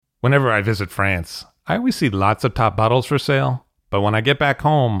Whenever I visit France, I always see lots of top bottles for sale, but when I get back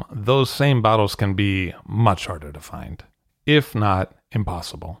home, those same bottles can be much harder to find, if not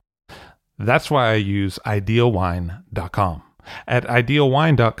impossible. That's why I use idealwine.com. At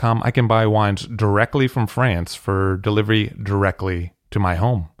idealwine.com, I can buy wines directly from France for delivery directly to my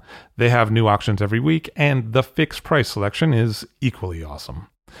home. They have new auctions every week, and the fixed price selection is equally awesome.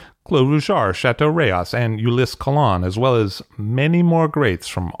 Clos Rougeard, Chateau Rayas, and Ulysse Cologne, as well as many more greats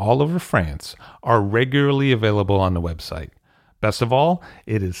from all over France, are regularly available on the website. Best of all,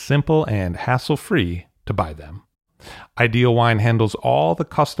 it is simple and hassle-free to buy them. Ideal Wine handles all the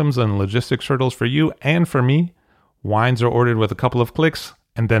customs and logistics hurdles for you and for me. Wines are ordered with a couple of clicks,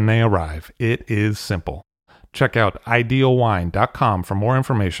 and then they arrive. It is simple. Check out idealwine.com for more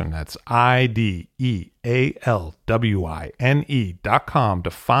information. That's IDEALWINE.com to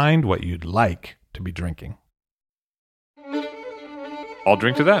find what you'd like to be drinking. I'll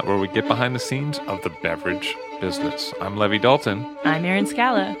Drink to That, where we get behind the scenes of the beverage business. I'm Levi Dalton. I'm Erin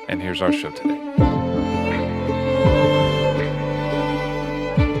Scala. And here's our show today.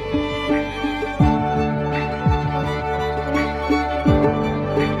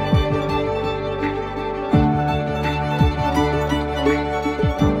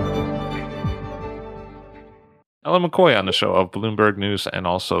 Ellen McCoy on the show of Bloomberg News and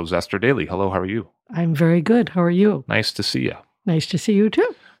also Zester Daily. Hello, how are you? I'm very good. How are you? Nice to see you. Nice to see you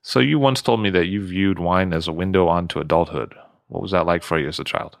too. So you once told me that you viewed wine as a window onto adulthood. What was that like for you as a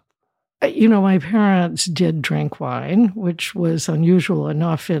child? You know, my parents did drink wine, which was unusual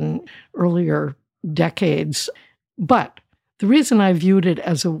enough in earlier decades. But the reason I viewed it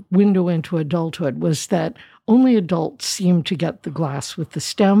as a window into adulthood was that only adults seemed to get the glass with the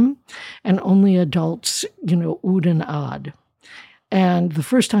stem, and only adults, oohed and ahed. And the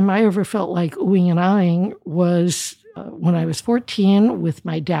first time I ever felt like oohing and aahing was when I was 14 with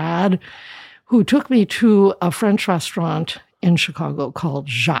my dad, who took me to a French restaurant in Chicago called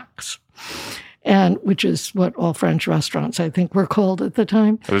Jacques, and which is what all French restaurants, I think, were called at the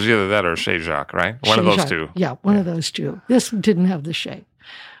time. It was either that or Chez Jacques, right? One of those two. Yeah, one of those two. This didn't have the Chez.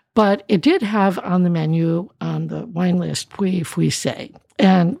 But it did have on the menu, on the wine list, Puy Fuissé.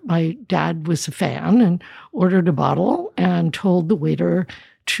 And my dad was a fan and ordered a bottle and told the waiter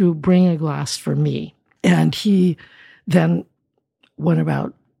to bring a glass for me. And he then went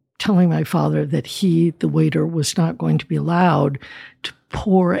about telling my father that the waiter, was not going to be allowed to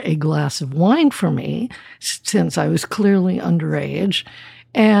pour a glass of wine for me since I was clearly underage.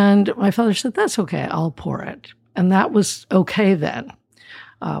 And my father said, "That's okay, I'll pour it." And that was okay then.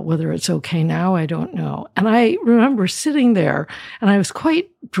 Whether it's okay now, I don't know. And I remember sitting there, and I was quite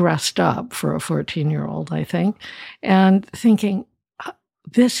dressed up for a 14-year-old, I think, and thinking,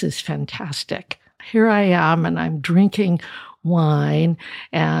 this is fantastic. Here I am, and I'm drinking wine,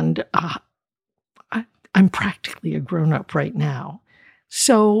 and I'm practically a grown-up right now.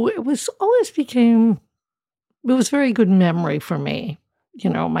 So it was a very good memory for me.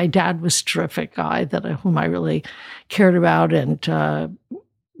 My dad was a terrific guy whom I really cared about, and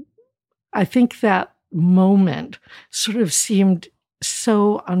I think that moment sort of seemed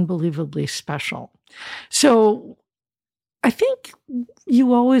so unbelievably special. So I think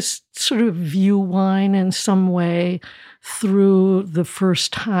you always sort of view wine in some way through the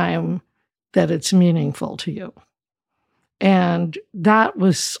first time that it's meaningful to you. And that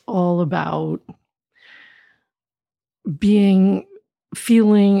was all about feeling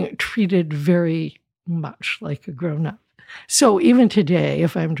treated very much like a grown-up. So even today,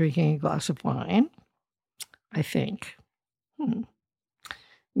 if I'm drinking a glass of wine, I think,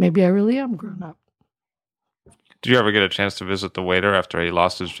 maybe I really am grown up. Did you ever get a chance to visit the waiter after he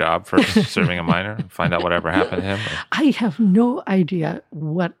lost his job for serving a minor and find out whatever happened to him? I have no idea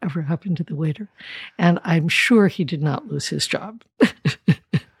whatever happened to the waiter, and I'm sure he did not lose his job.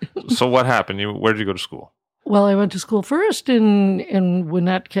 So what happened? Where did you go to school? Well, I went to school first in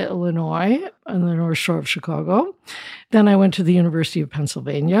Winnetka, Illinois, on the North Shore of Chicago. Then I went to the University of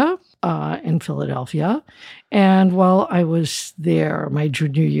Pennsylvania in Philadelphia. And while I was there, my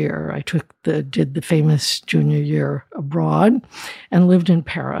junior year, I did the famous junior year abroad and lived in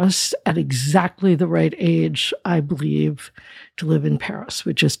Paris at exactly the right age, I believe, to live in Paris,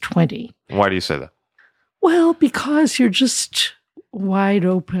 which is 20. Why do you say that? Well, because you're just wide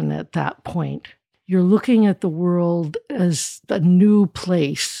open at that point. You're looking at the world as a new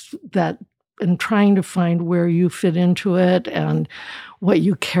place and trying to find where you fit into it and what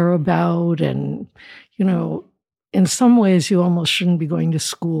you care about. And, in some ways, you almost shouldn't be going to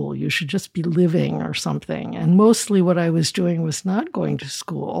school. You should just be living or something. And mostly what I was doing was not going to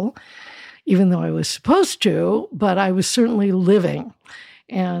school, even though I was supposed to, but I was certainly living.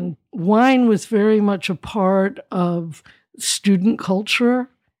 And wine was very much a part of student culture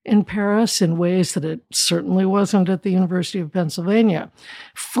in Paris in ways that it certainly wasn't at the University of Pennsylvania.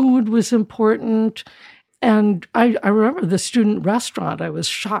 Food was important. And I remember the student restaurant, I was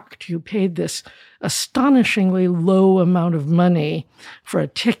shocked. You paid this astonishingly low amount of money for a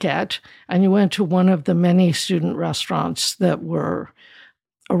ticket, and you went to one of the many student restaurants that were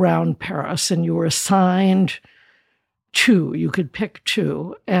around Paris, and you were assigned two. You could pick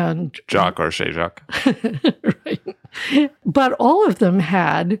two. And Jacques or Chez Jacques. Right. But all of them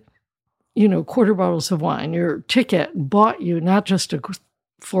had, quarter bottles of wine. Your ticket bought you not just a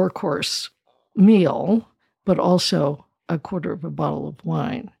 4-course meal, but also a quarter of a bottle of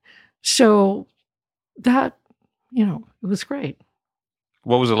wine. So that, it was great.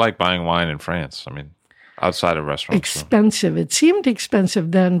 What was it like buying wine in France? I mean, outside of restaurants? Expensive. It seemed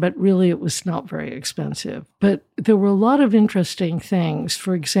expensive then, but really it was not very expensive. But there were a lot of interesting things.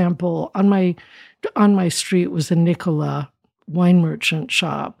 For example, on my street was a Nicolas wine merchant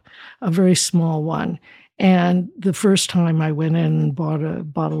shop, a very small one. And the first time I went in and bought a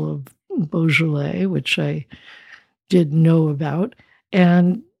bottle of Beaujolais, which I did know about,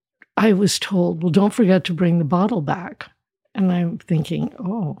 and I was told, well, don't forget to bring the bottle back. And I'm thinking,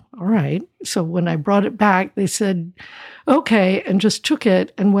 oh, all right. So when I brought it back, they said, okay, and just took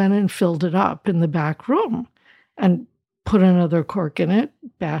it and went and filled it up in the back room and put another cork in it,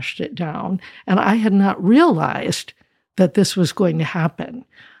 bashed it down. And I had not realized that this was going to happen.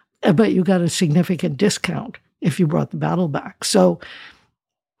 But you got a significant discount if you brought the bottle back. So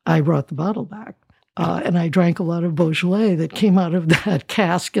I brought the bottle back. And I drank a lot of Beaujolais that came out of that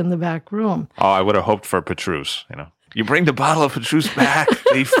cask in the back room. Oh, I would have hoped for Petrus, You bring the bottle of Petrus back,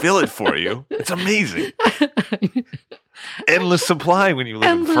 they fill it for you. It's amazing. Endless supply when you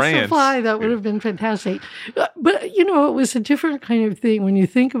live in France. Endless supply, that would have been fantastic. But, it was a different kind of thing when you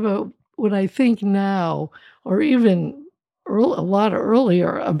think about what I think now, or even a lot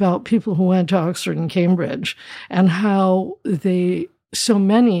earlier, about people who went to Oxford and Cambridge, and how so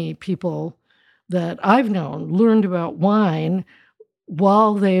many people that I've known learned about wine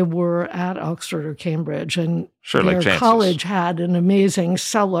while they were at Oxford or Cambridge, and their college had an amazing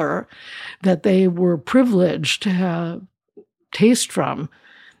cellar that they were privileged to taste from.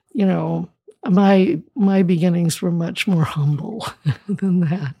 My beginnings were much more humble than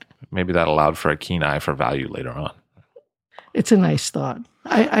that. Maybe that allowed for a keen eye for value later on. It's a nice thought.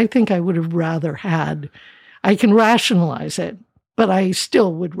 I think I would have rather had, I can rationalize it, but I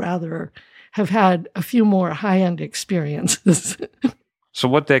still would rather have had a few more high-end experiences. So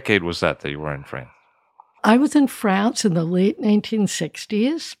what decade was that you were in France? I was in France in the late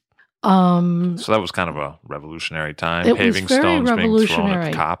 1960s. So that was kind of a revolutionary time. Paving stones being thrown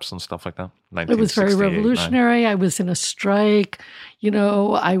at the cops and stuff like that. It was very revolutionary. I was in a strike.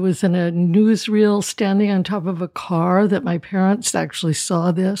 I was in a newsreel standing on top of a car that my parents actually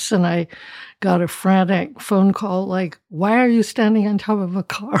saw this. And I got a frantic phone call like, why are you standing on top of a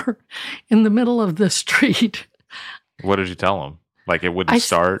car in the middle of the street? What did you tell them? Like it wouldn't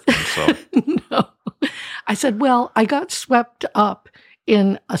start? So. No. I said, well, I got swept up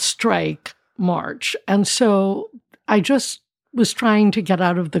in a strike march. And so I just was trying to get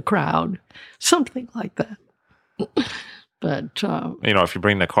out of the crowd, something like that. But, if you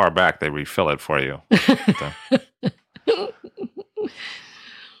bring the car back, they refill it for you.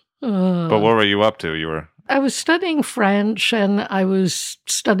 But what were you up to? I was studying French and I was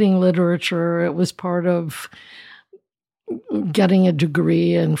studying literature. It was part of getting a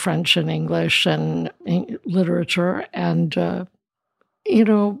degree in French and English and literature. And,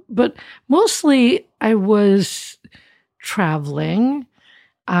 but mostly I was traveling.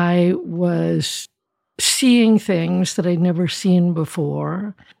 I was seeing things that I'd never seen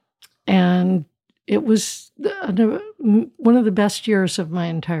before. And it was one of the best years of my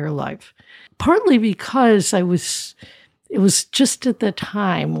entire life, partly because it was just at the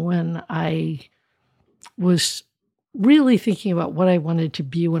time when I was really thinking about what I wanted to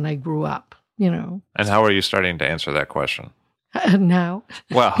be when I grew up, And how are you starting to answer that question? Now?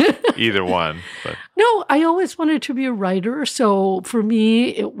 Well, either one. But. No, I always wanted to be a writer. So for me,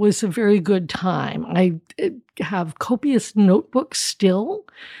 it was a very good time. I have copious notebooks still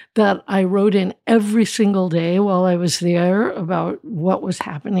that I wrote in every single day while I was there about what was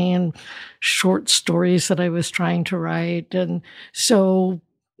happening and short stories that I was trying to write. And so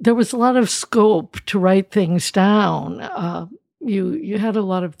there was a lot of scope to write things down. You had a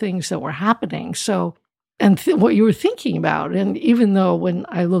lot of things that were happening. So and what you were thinking about. And even though when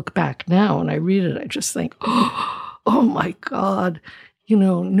I look back now and I read it, I just think, oh my God,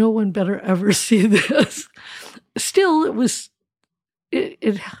 no one better ever see this. Still, it was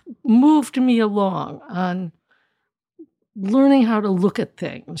it moved me along on learning how to look at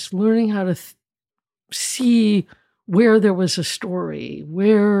things, learning how to see where there was a story,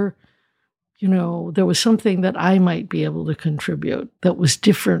 where, there was something that I might be able to contribute that was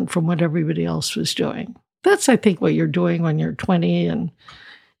different from what everybody else was doing. That's, I think, what you're doing when you're 20 and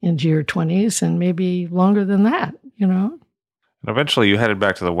into your 20s, and maybe longer than that, And eventually you headed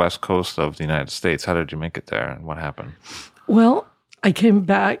back to the West Coast of the United States. How did you make it there, and what happened? Well, I came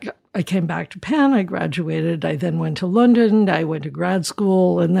back to Penn. I graduated. I then went to London. I went to grad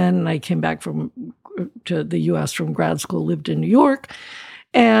school, and then I came back to the U.S. from grad school, lived in New York,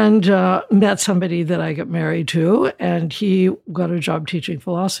 and met somebody that I got married to, and he got a job teaching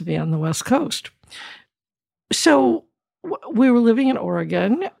philosophy on the West Coast. So we were living in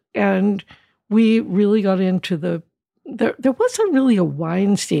Oregon, and we really got into there wasn't really a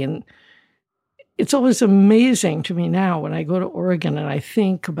wine scene. It's always amazing to me now when I go to Oregon and I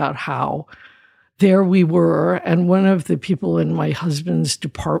think about how there we were, and one of the people in my husband's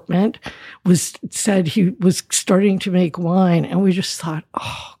department said he was starting to make wine, and we just thought,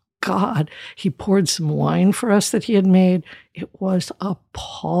 oh, God, he poured some wine for us that he had made. It was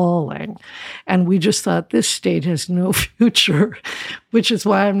appalling. And we just thought, this state has no future, which is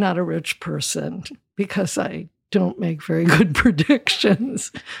why I'm not a rich person, because I don't make very good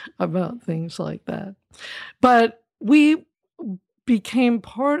predictions about things like that. But we became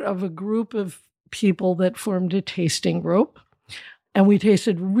part of a group of people that formed a tasting group, and we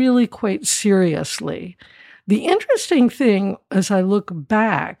tasted really quite seriously. The interesting thing, as I look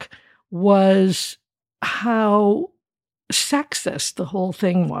back, was how sexist the whole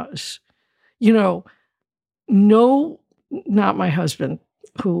thing was. No, not my husband,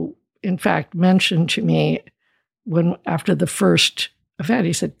 who in fact mentioned to me after the first event,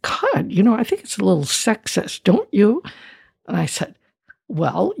 he said, God, I think it's a little sexist, don't you? And I said,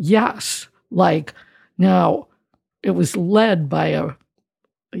 well, yes. Now, it was led by a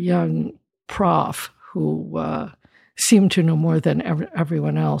young prof who seemed to know more than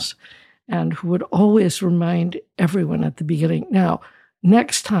everyone else, and who would always remind everyone at the beginning, now,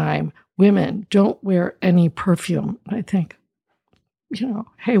 next time, women, don't wear any perfume. And I think,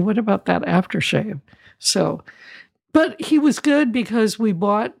 hey, what about that aftershave? But he was good because we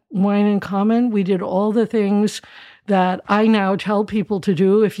bought wine in common. We did all the things that I now tell people to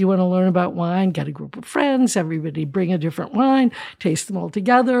do. If you want to learn about wine, get a group of friends, everybody bring a different wine, taste them all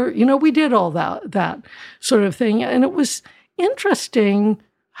together. We did all that sort of thing. And it was interesting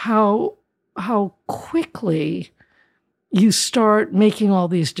how quickly you start making all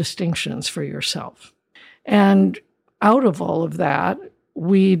these distinctions for yourself. And out of all of that,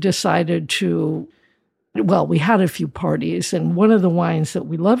 we decided we had a few parties, and one of the wines that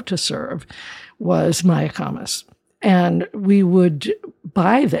we loved to serve was Mayacamas. And we would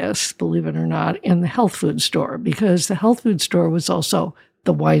buy this, believe it or not, in the health food store, because the health food store was also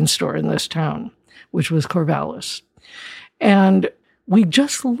the wine store in this town, which was Corvallis. And we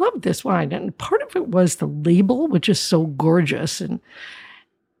just loved this wine. And part of it was the label, which is so gorgeous. And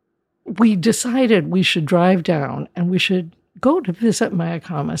we decided we should drive down and we should go to visit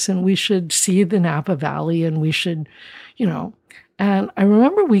Mayacamas, and we should see the Napa Valley, and we should, and I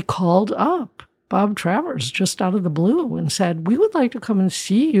remember we called up Bob Travers just out of the blue and said, we would like to come and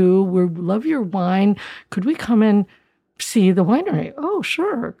see you. We love your wine. Could we come and see the winery? Oh,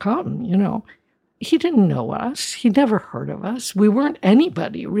 sure, come, He didn't know us. He'd never heard of us. We weren't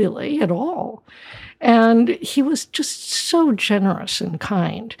anybody really at all. And he was just so generous and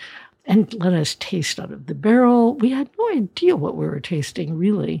kind and let us taste out of the barrel. We had no idea what we were tasting,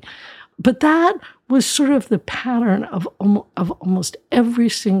 really. But that was sort of the pattern of almost every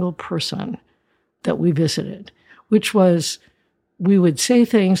single person that we visited, which was we would say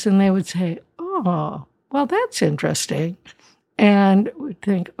things and they would say, oh, well, that's interesting. And we'd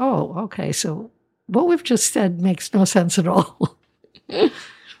think, oh, okay, so what we've just said makes no sense at all.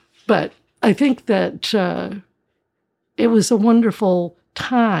 But I think that it was a wonderful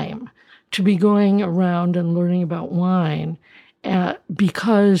time to be going around and learning about wine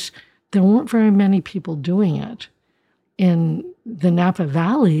because there weren't very many people doing it. In the Napa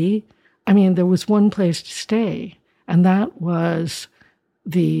Valley, there was one place to stay, and that was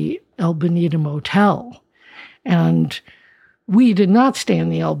the El Bonita Motel. And we did not stay in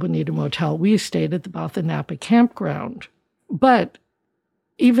the El Bonita Motel. We stayed at the Botha Napa campground. But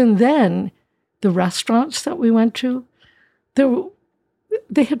even then, the restaurants that we went to,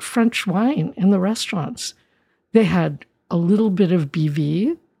 they had French wine in the restaurants. They had a little bit of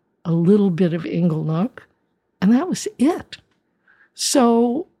BV, a little bit of Inglenook, and that was it.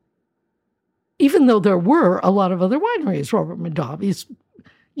 So even though there were a lot of other wineries, Robert Mondavi's,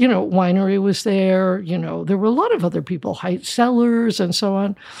 winery was there. There were a lot of other people, Heights Cellars and so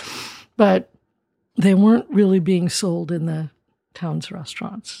on. But they weren't really being sold in the town's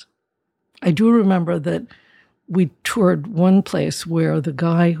restaurants. I do remember that we toured one place where the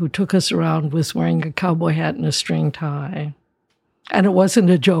guy who took us around was wearing a cowboy hat and a string tie. And it wasn't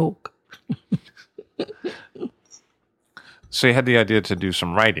a joke. So you had the idea to do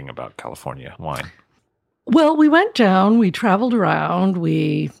some writing about California wine. Well, we went down, we traveled around,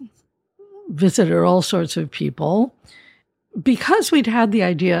 we visited all sorts of people. Because we'd had the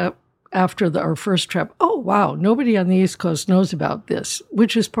idea after our first trip, oh, wow, nobody on the East Coast knows about this,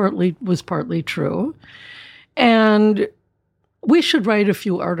 which was partly true. And we should write a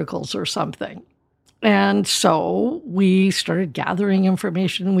few articles or something. And so we started gathering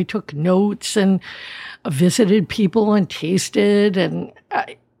information. We took notes and visited people and tasted. And,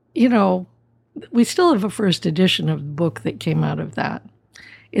 we still have a first edition of the book that came out of that.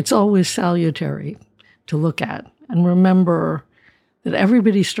 It's always salutary to look at and remember that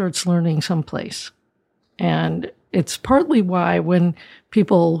everybody starts learning someplace. And it's partly why when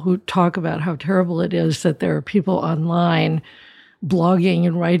people who talk about how terrible it is that there are people online blogging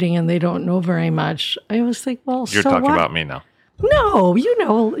and writing and they don't know very much, I always think, well, You're so talking what? about me now. No, you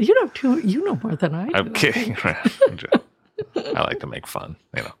know more than I do. I'm kidding. I like to make fun,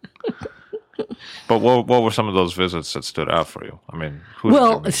 But what were some of those visits that stood out for you? I mean,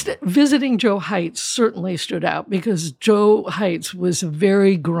 visiting Joe Heights certainly stood out because Joe Heights was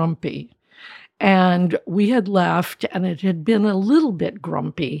very grumpy. And we had left, and it had been a little bit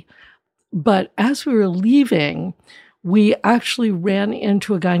grumpy. But as we were leaving, we actually ran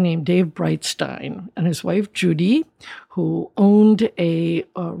into a guy named Dave Brightstein and his wife, Judy, who owned a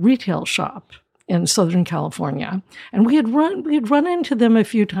retail shop in Southern California. And we had run into them a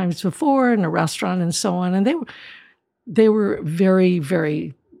few times before in a restaurant and so on. And they were very,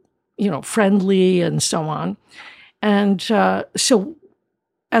 very, friendly and so on. And so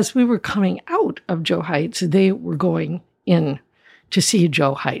as we were coming out of Joe Heights, they were going in to see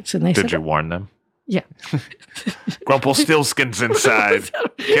Joe Heights. And they said, did you warn them? Yeah. Grumpelstiltskin's inside.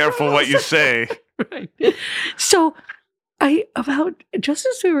 Careful what you say. Right. So just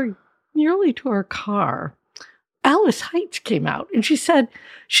as we were nearly to our car, Alice Heights came out and she said,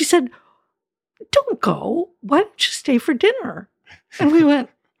 don't go. Why don't you stay for dinner? And we went,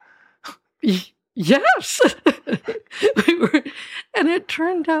 yes. And it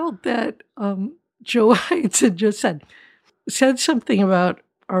turned out that Joe Heights had just said something about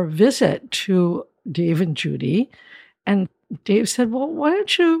our visit to Dave and Judy. And Dave said, well, why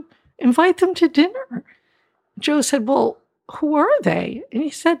don't you invite them to dinner? Joe said, well, who are they? And he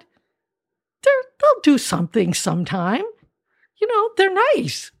said, they'll do something sometime. They're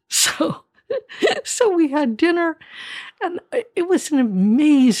nice. So we had dinner, and it was an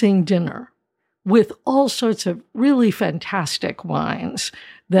amazing dinner with all sorts of really fantastic wines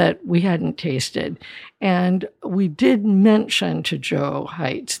that we hadn't tasted. And we did mention to Joe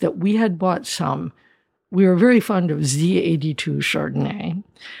Heights that we had bought some. We were very fond of Z82 Chardonnay,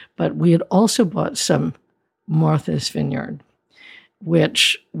 but we had also bought some Martha's Vineyard,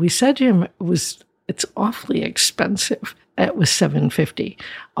 which we said to him it's awfully expensive. It was $7.50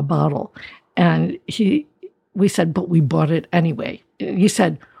 a bottle. And we said, but we bought it anyway. And he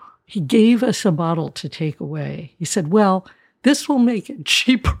said, he gave us a bottle to take away. He said, well, this will make it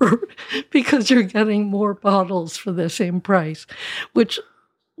cheaper because you're getting more bottles for the same price, which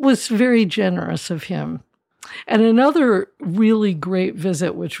was very generous of him. And another really great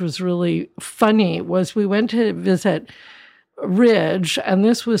visit, which was really funny, was we went to visit Ridge, and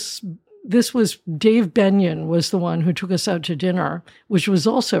this was Dave Benyon was the one who took us out to dinner, which was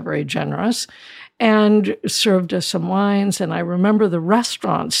also very generous, and served us some wines. And I remember the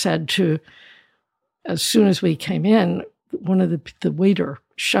restaurant said as soon as we came in, one of the waiter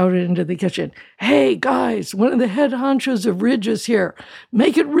shouted into the kitchen, hey guys, one of the head honchos of Ridge is here.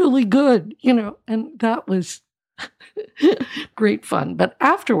 Make it really good, and that was great fun. But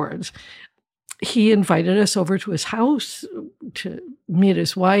afterwards, he invited us over to his house to meet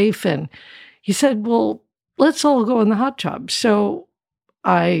his wife. And he said, well, let's all go in the hot tub. So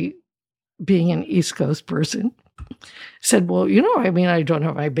I, being an East Coast person, said, well, I don't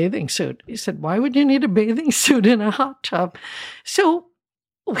have my bathing suit. He said, why would you need a bathing suit in a hot tub? So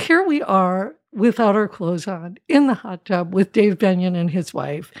here we are without our clothes on in the hot tub with Dave Benyon and his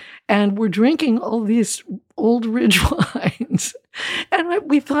wife. And we're drinking all these old Ridge wines. And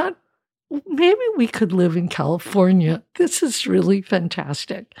we thought, maybe we could live in California. This is really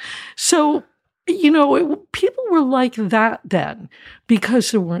fantastic. So People were like that then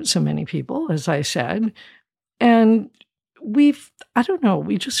because there weren't so many people, as I said. And I don't know,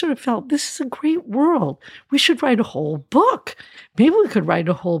 we just sort of felt this is a great world. We should write a whole book. Maybe we could write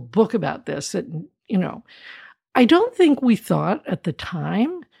a whole book about this. I don't think we thought at the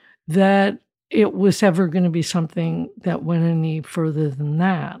time that it was ever going to be something that went any further than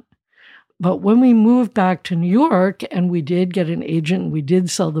that. But when we moved back to New York and we did get an agent, and we did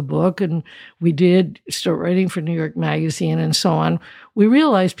sell the book and we did start writing for New York Magazine and so on, we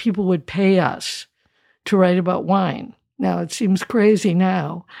realized people would pay us to write about wine. Now, it seems crazy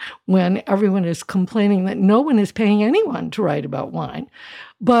now when everyone is complaining that no one is paying anyone to write about wine.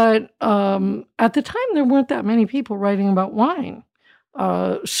 But at the time, there weren't that many people writing about wine.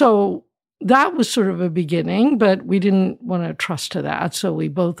 So that was sort of a beginning, but we didn't want to trust to that. So we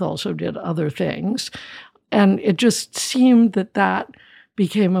both also did other things. And it just seemed that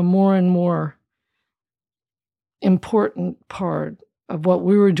became a more and more important part of what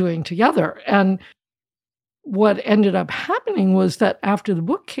we were doing together. And what ended up happening was that after the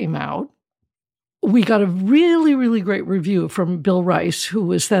book came out, we got a really, really great review from Bill Rice, who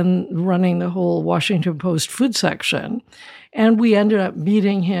was then running the whole Washington Post food section. And we ended up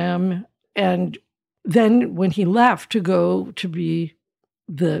meeting him. And then when he left to go to be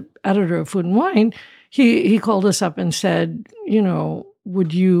the editor of Food and Wine, he called us up and said,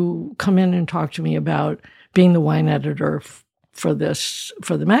 would you come in and talk to me about being the wine editor for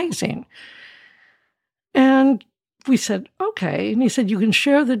the magazine? And we said, okay. And he said, you can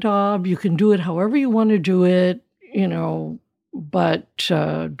share the job. You can do it however you want to do it, but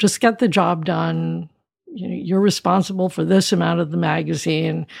just get the job done. You're responsible for this amount of the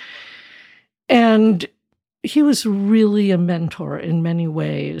magazine. And he was really a mentor in many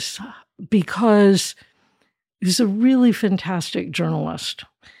ways because he's a really fantastic journalist.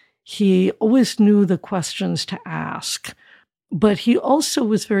 He always knew the questions to ask, but he also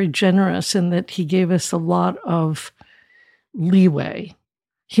was very generous in that he gave us a lot of leeway.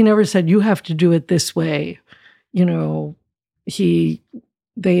 He never said, you have to do it this way. There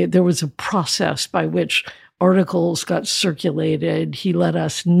was a process by which articles got circulated. He let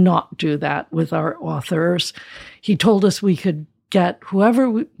us not do that with our authors. He told us we could get whoever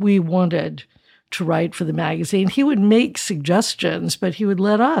we wanted to write for the magazine. He would make suggestions, but he would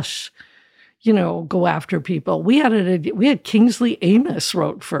let us, go after people. We had Kingsley Amos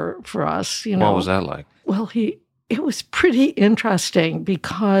wrote for us. What was that like? Well, it was pretty interesting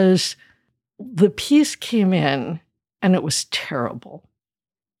because the piece came in and it was terrible.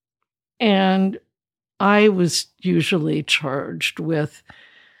 And I was usually charged with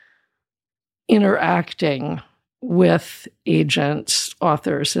interacting with agents,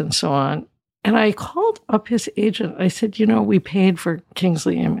 authors, and so on. And I called up his agent. I said, we paid for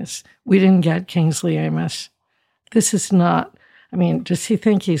Kingsley Amos. We didn't get Kingsley Amos. This is not, does he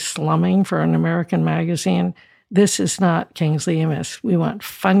think he's slumming for an American magazine? This is not Kingsley Amos. We want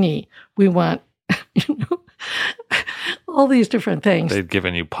funny. We want, all these different things. They'd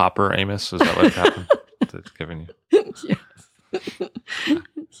given you Popper Amos? Is that what happened? They'd given you? Yes.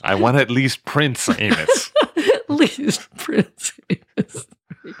 I want at least Prince Amos. At least Prince Amos.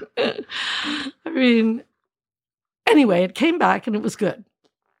 Anyway, it came back and it was good.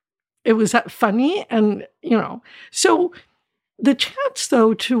 It was funny and, So the chance,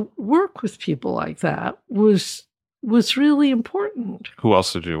 though, to work with people like that was really important. Who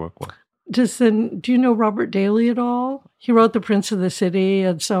else did you work with? Do you know Robert Daly at all? He wrote The Prince of the City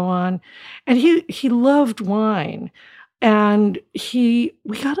and so on. And he loved wine. And we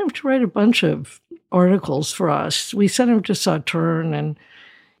got him to write a bunch of articles for us. We sent him to Sauterne, and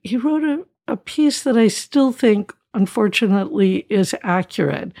he wrote a piece that I still think, unfortunately, is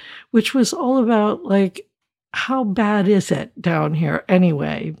accurate, which was all about, how bad is it down here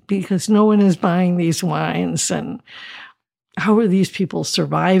anyway? Because no one is buying these wines, and how are these people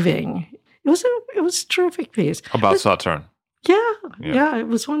surviving? It was a terrific piece. About Sauterne. Yeah, it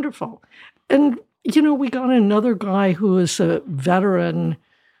was wonderful. And, we got another guy who was a veteran,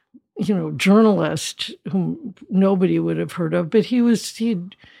 journalist whom nobody would have heard of, but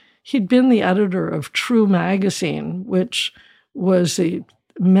he'd been the editor of True Magazine, which was a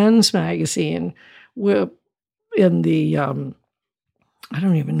men's magazine in the, I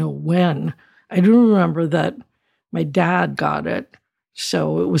don't even know when. I do remember that my dad got it.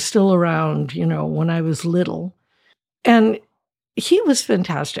 So it was still around, when I was little. And he was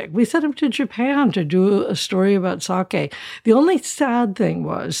fantastic. We sent him to Japan to do a story about sake. The only sad thing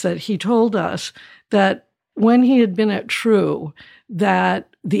was that he told us that when he had been at True, that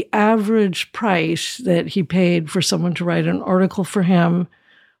the average price that he paid for someone to write an article for him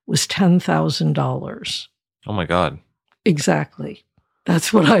was $10,000. Oh my God. Exactly.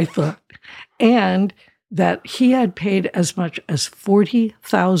 That's what I thought. And that he had paid as much as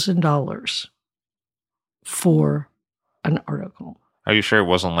 $40,000 for an article. Are you sure it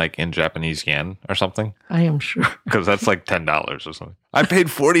wasn't like in Japanese yen or something? I am sure. Because that's like $10 or something. I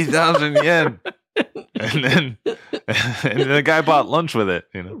paid 40,000 yen. And then the guy bought lunch with it,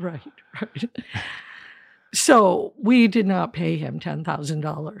 you know. Right. So we did not pay him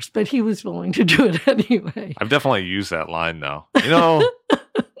 $10,000, but he was willing to do it anyway. I've definitely used that line though. You know,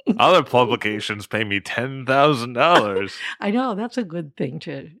 other publications pay me $10,000. I know, that's a good thing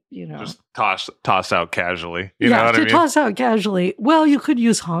to, just toss out casually. You know what I mean? Toss out casually. Well, you could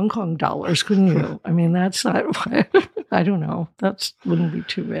use Hong Kong dollars, couldn't you? I mean, that's not, I don't know. That wouldn't be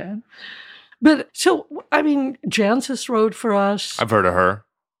too bad. But so, I mean, Jancis wrote for us. I've heard of her.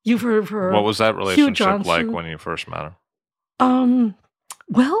 You've heard of her. What was that relationship like when you first met her?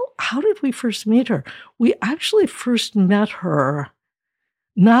 Well, how did we first meet her? We actually first met her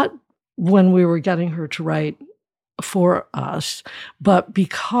not when we were getting her to write for us, but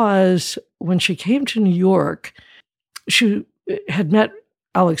because when she came to New York, she had met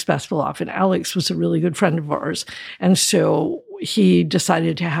Alex Bespaloff, and Alex was a really good friend of ours. And so he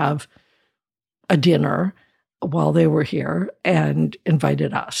decided to have a dinner while they were here and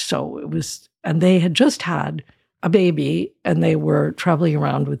invited us. So it was, and they had just had a baby and they were traveling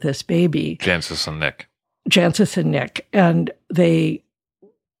around with this baby. Jancis and Nick. And they,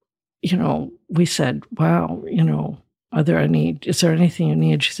 we said, wow, is there anything you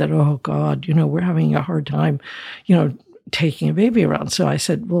need? She said, oh God, we're having a hard time, taking a baby around. So I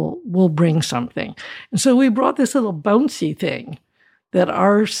said, we'll bring something. And so we brought this little bouncy thing that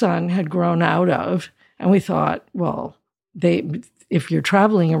our son had grown out of. And we thought, well, if you're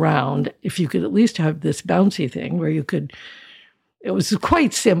traveling around, if you could at least have this bouncy thing where it was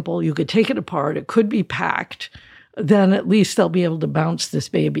quite simple. You could take it apart. It could be packed. Then at least they'll be able to bounce this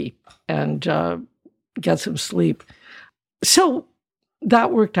baby and get some sleep. So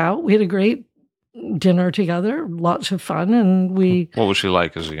that worked out. We had a great dinner together, lots of fun. And What was she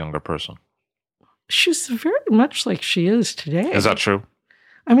like as a younger person? She's very much like she is today. Is that true?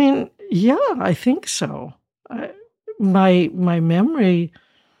 I mean, yeah, I think so. My memory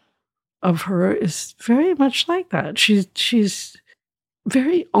of her is very much like that. She's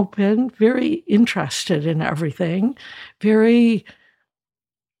very open, very interested in everything, very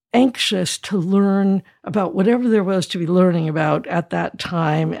anxious to learn about whatever there was to be learning about at that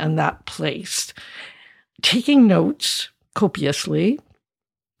time and that place. Taking notes copiously.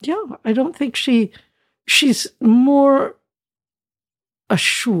 Yeah, I don't think she's more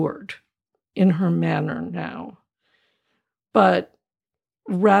assured in her manner now. But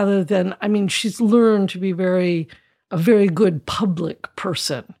rather than, she's learned to be a very good public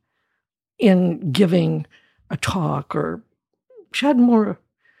person in giving a talk, or she has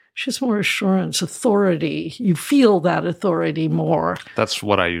more assurance, authority. You feel that authority more. That's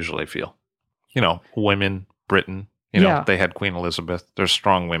what I usually feel. Women, Britain, they had Queen Elizabeth. There's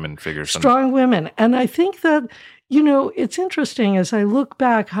strong women figures. Strong women. And I think that, it's interesting as I look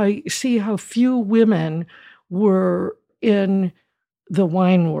back, see how few women were in the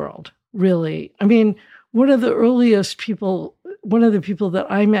wine world, really. One of the people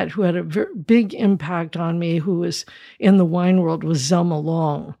that I met who had a very big impact on me, who was in the wine world, was Zelma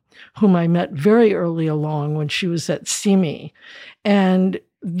Long, whom I met very early along when she was at CIMI. And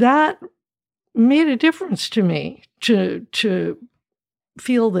that made a difference to me to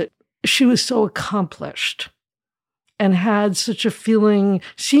feel that she was so accomplished and had such a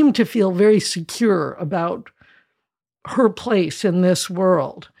seemed to feel very secure about her place in this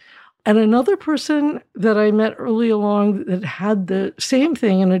world. And another person that I met early along that had the same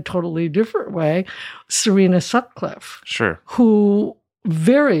thing in a totally different way, Serena Sutcliffe. Sure. Who,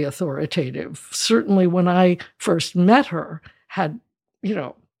 very authoritative, certainly when I first met her, had,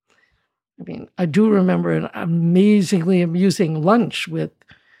 I do remember an amazingly amusing lunch with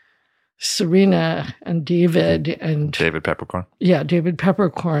Serena and David Peppercorn. Yeah, David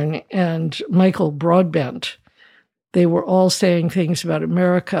Peppercorn and Michael Broadbent. They were all saying things about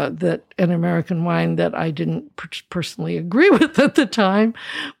America and American wine that I didn't personally agree with at the time,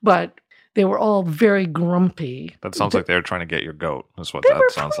 but they were all very grumpy. That sounds like they were trying to get your goat. That's what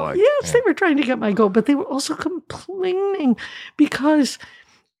that sounds like. Yes, yeah. They were trying to get my goat, but they were also complaining because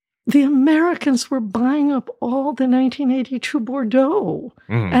the Americans were buying up all the 1982 Bordeaux,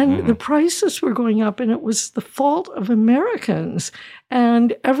 and the prices were going up, and it was the fault of Americans.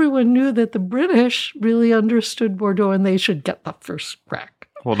 And everyone knew that the British really understood Bordeaux, and they should get the first crack.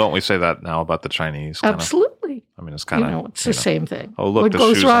 Well, don't we say that now about the Chinese? Absolutely. I mean, it's kind of it's the same thing. Oh, look, what the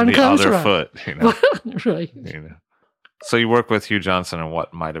goes shoes around on the comes other around. foot. Right. So you work with Hugh Johnson, and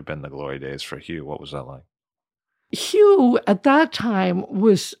what might have been the glory days for Hugh? What was that like? Hugh at that time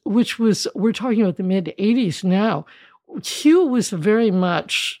we're talking about the mid 80s now. Hugh was very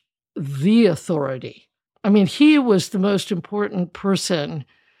much the authority. I mean, he was the most important person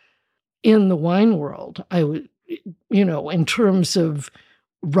in the wine world, I would, in terms of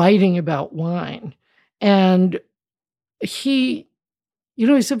writing about wine. And he,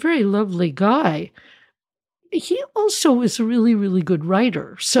 he's a very lovely guy. He also is a really, really good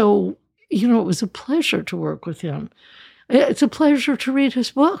writer. So, it was a pleasure to work with him. It's a pleasure to read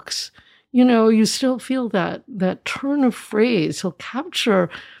his books. You still feel that turn of phrase. He'll capture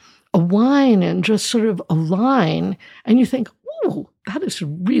a wine in just sort of a line, and you think, oh, that is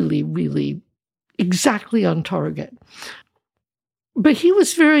really, really exactly on target. But he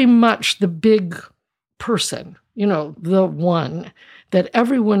was very much the big person, the one that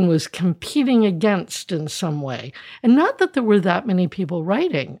everyone was competing against in some way. And not that there were that many people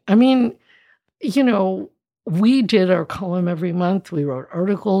writing. I mean, we did our column every month. We wrote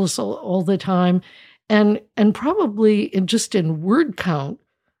articles all the time. And probably just in word count,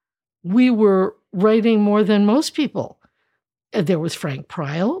 we were writing more than most people. There was Frank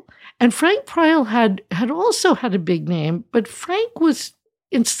Pryle. And Frank Pryle had also had a big name, but Frank was,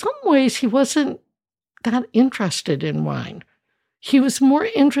 in some ways, he wasn't that interested in wine. He was more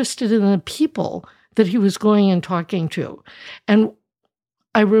interested in the people that he was going and talking to. And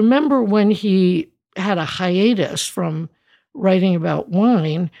I remember when he had a hiatus from writing about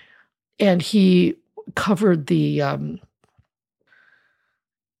wine, and he covered he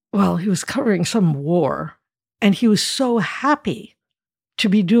was covering some war, and he was so happy to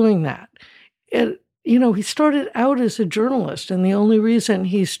be doing that. He started out as a journalist, and the only reason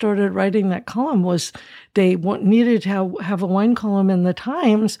he started writing that column was they needed to have a wine column in the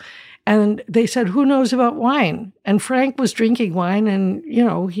Times, and they said, who knows about wine? And Frank was drinking wine, and,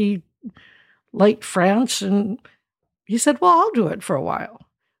 he liked France, and he said, well, I'll do it for a while.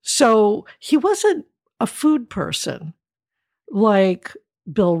 So he wasn't a food person like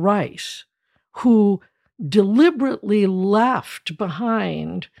Bill Rice, who deliberately left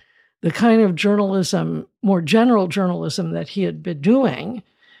behind the kind of journalism, more general journalism that he had been doing,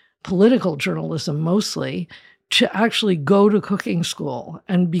 political journalism mostly, to actually go to cooking school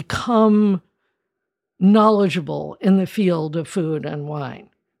and become knowledgeable in the field of food and wine.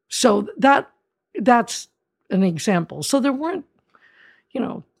 So that's an example. So there weren't,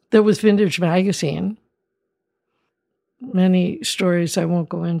 there was Vintage Magazine. Many stories I won't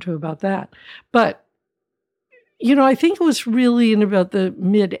go into about that. But I think it was really in about the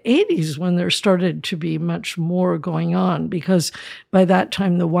mid-'80s when there started to be much more going on, because by that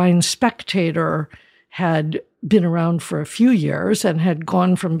time the Wine Spectator had been around for a few years and had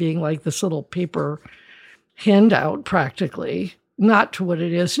gone from being like this little paper handout practically, not to what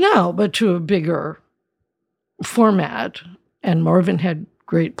it is now, but to a bigger format. And Marvin had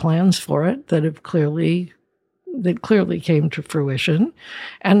great plans for it that clearly came to fruition.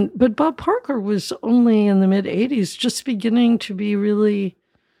 But Bob Parker was only in the mid-'80s just beginning to be really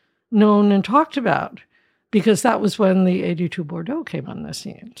known and talked about, because that was when the 82 Bordeaux came on the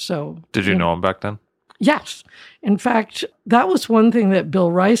scene. So did you know him back then? Yes. In fact, that was one thing that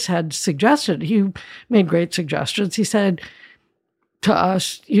Bill Rice had suggested. He made great suggestions. He said to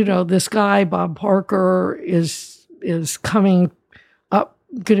us, this guy, Bob Parker, is coming up,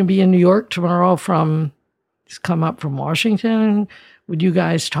 going to be in New York tomorrow he's come up from Washington. Would you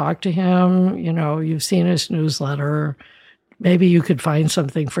guys talk to him? You've seen his newsletter. Maybe you could find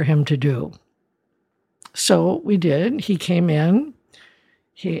something for him to do. So we did. He came in.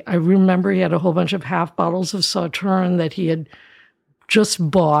 I remember he had a whole bunch of half bottles of Sauternes that he had just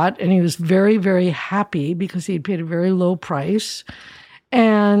bought, and he was very, very happy because he had paid a very low price.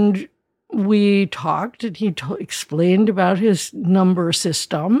 And we talked, and he explained about his number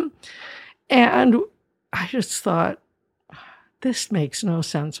system. And I just thought, this makes no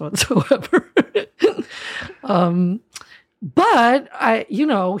sense whatsoever. But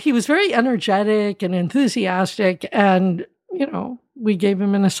he was very energetic and enthusiastic, and, we gave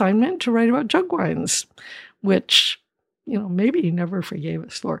him an assignment to write about jug wines, which, maybe he never forgave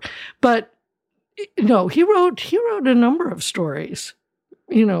us for. But, he wrote a number of stories,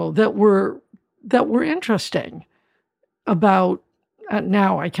 that were interesting about,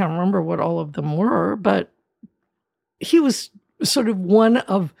 now I can't remember what all of them were, but he was sort of one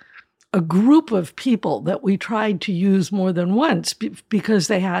of a group of people that we tried to use more than once because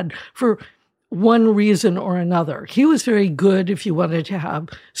they had, for one reason or another. He was very good if you wanted to have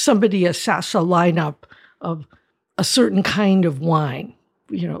somebody assess a lineup of a certain kind of wine,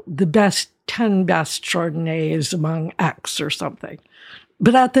 the 10 best Chardonnays among X or something.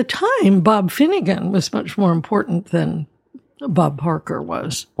 But at the time, Bob Finnegan was much more important than Bob Parker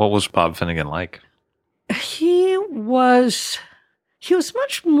was. What was Bob Finnegan like? He was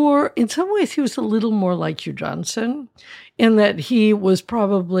much more, in some ways, he was a little more like Hugh Johnson, in that he was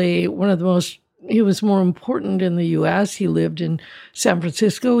probably he was more important in the U.S. He lived in San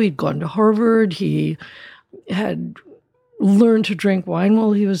Francisco. He'd gone to Harvard. He had learned to drink wine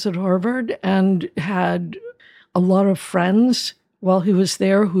while he was at Harvard and had a lot of friends while he was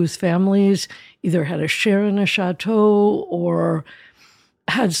there whose families either had a share in a chateau or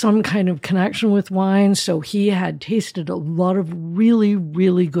had some kind of connection with wine. So he had tasted a lot of really,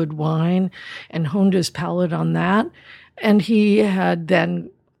 really good wine and honed his palate on that. And he had then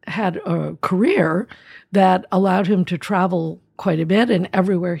had a career that allowed him to travel quite a bit. And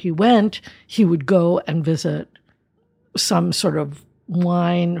everywhere he went, he would go and visit some sort of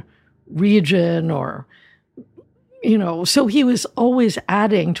wine region or, so he was always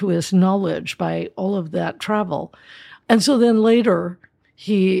adding to his knowledge by all of that travel. And so then later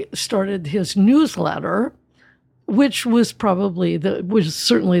he started his newsletter, which was certainly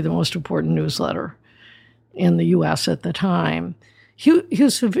the most important newsletter in the U.S. at the time. He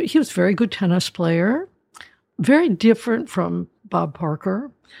was a very good tennis player, very different from Bob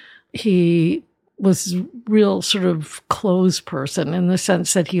Parker. He was a real sort of clothes person in the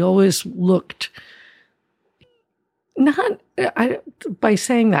sense that he always looked by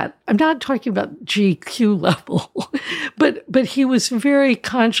saying that, I'm not talking about GQ level, but he was very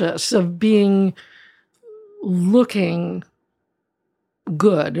conscious of looking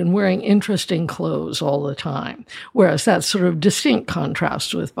good and wearing interesting clothes all the time. Whereas that's sort of distinct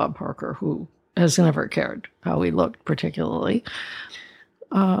contrast with Bob Parker, who has never cared how he looked particularly.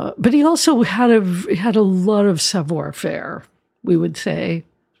 But he also had a lot of savoir-faire, we would say.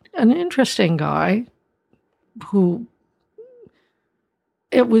 An interesting guy who,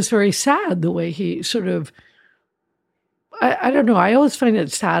 it was very sad the way he sort of, I don't know, I always find it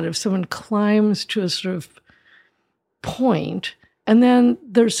sad if someone climbs to a sort of point and then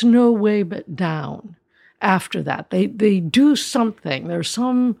there's no way but down after that. They do something, there's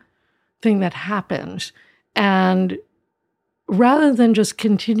something that happens, and rather than just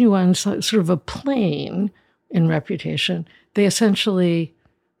continue on sort of a plane in reputation, they essentially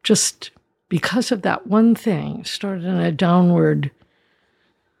just, because of that one thing, started in a downward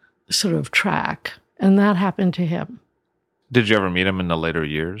sort of track. And that happened to him. Did you ever meet him in the later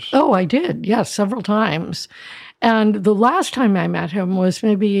years? Oh, I did. Yes, several times. And the last time I met him was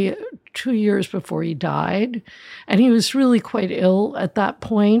maybe 2 years before he died. And he was really quite ill at that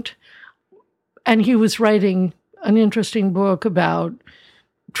point. And he was writing an interesting book about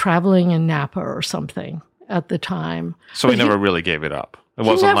traveling in Napa or something at the time. So he never really gave it up. It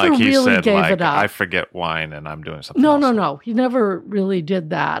wasn't like he really said, gave like, it up. I forget wine and I'm doing something No, else. no. He never really did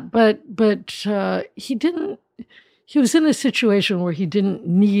that. But he didn't. He was in a situation where he didn't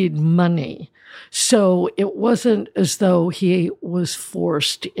need money. So it wasn't as though he was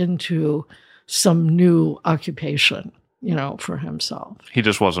forced into some new occupation, for himself. He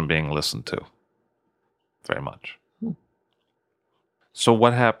just wasn't being listened to very much. So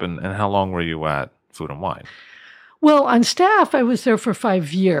what happened and how long were you at Food and Wine? Well, on staff, I was there for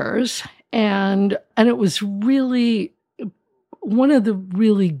 5 years, and it was really one of the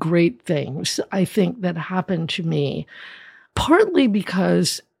really great things, I think, that happened to me, partly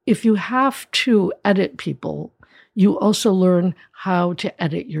because if you have to edit people, you also learn how to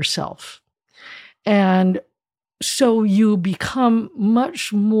edit yourself. And so you become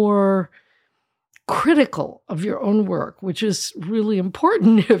much more critical of your own work, which is really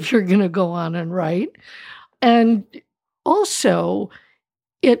important if you're going to go on and write. And also,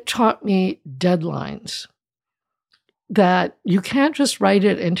 it taught me deadlines, that you can't just write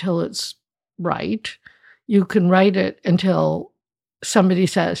it until it's right. You can write it until somebody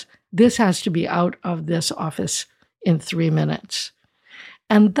says, this has to be out of this office in 3 minutes.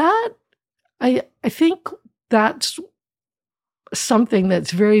 And that, I think that's something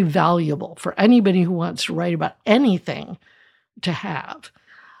that's very valuable for anybody who wants to write about anything to have.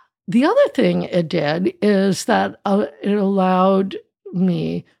 The other thing it did is that it allowed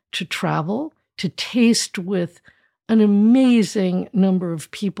me to travel, to taste with an amazing number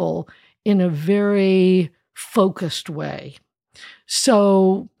of people in a very focused way.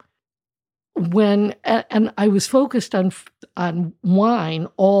 So and I was focused on wine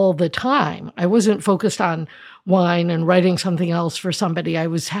all the time. I wasn't focused on wine and writing something else for somebody. I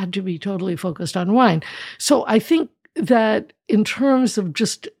had to be totally focused on wine. So I think that in terms of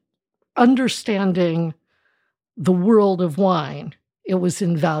just understanding the world of wine, it was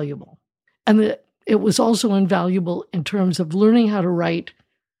invaluable. And it was also invaluable in terms of learning how to write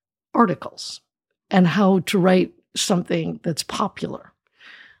articles and how to write something that's popular.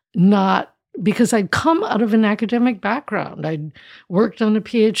 Not because I'd come out of an academic background. I'd worked on a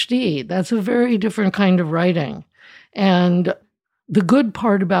PhD. That's a very different kind of writing. And the good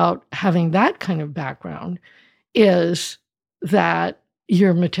part about having that kind of background is that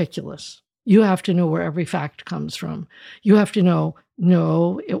you're meticulous. You have to know where every fact comes from. You have to know,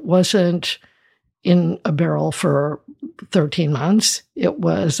 no, it wasn't in a barrel for 13 months. It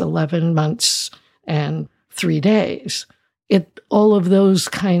was 11 months and 3 days. All of those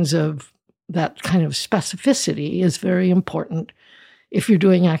kinds of, that kind of specificity is very important if you're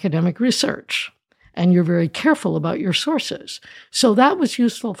doing academic research and you're very careful about your sources. So that was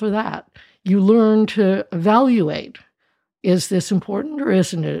useful for that. You learn to evaluate, is this important or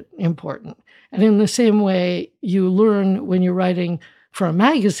isn't it important? And in the same way, you learn when you're writing for a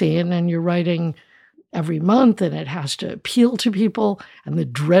magazine and you're writing every month and it has to appeal to people, and the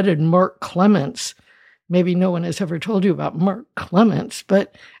dreaded Mark Clements. Maybe no one has ever told you about Mark Clements,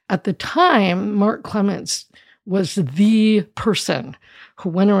 but at the time, Mark Clements was the person who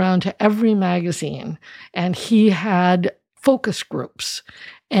went around to every magazine, and he had focus groups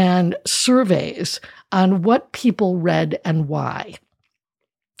and surveys on what people read and why.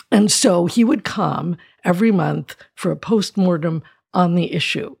 And so he would come every month for a postmortem on the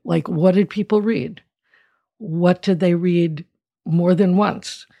issue. Like, what did people read? What did they read more than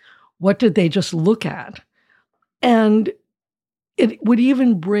once? What did they just look at? And it would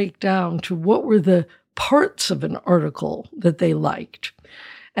even break down to what were the parts of an article that they liked.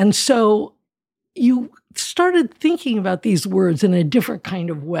 And so you started thinking about these words in a different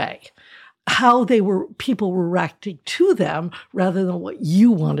kind of way, how people were reacting to them rather than what you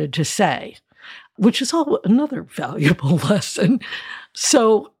wanted to say, which is all another valuable lesson.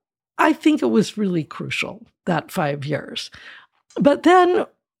 So I think it was really crucial, that 5 years. But then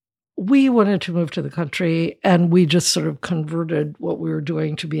we wanted to move to the country, and we just sort of converted what we were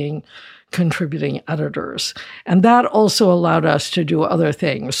doing to being contributing editors. And that also allowed us to do other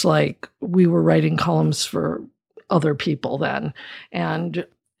things, like we were writing columns for other people then. And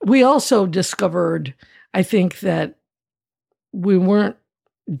we also discovered, I think, that we weren't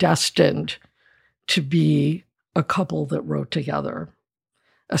destined to be a couple that wrote together,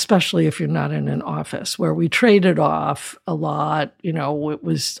 especially if you're not in an office, where we traded off a lot. You know, it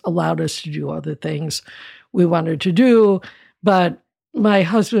was allowed us to do other things we wanted to do. But my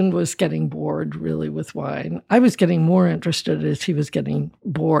husband was getting bored really with wine. I was getting more interested as he was getting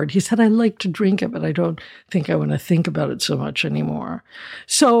bored. He said, I like to drink it, but I don't think I want to think about it so much anymore.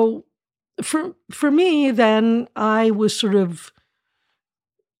 So for me, then I was sort of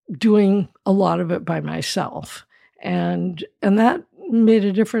doing a lot of it by myself. And that made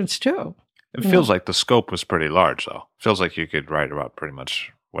a difference too. It feels like the scope was pretty large, though. It feels like you could write about pretty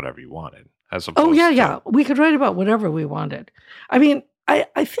much whatever you wanted. Yeah. We could write about whatever we wanted. I mean,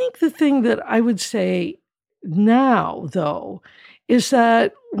 I think the thing that I would say now, though, is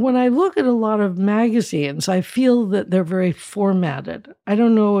that when I look at a lot of magazines, I feel that they're very formatted. I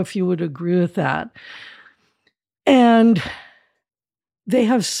don't know if you would agree with that. And they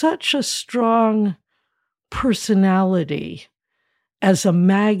have such a strong personality as a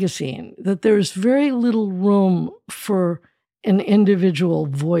magazine that there's very little room for an individual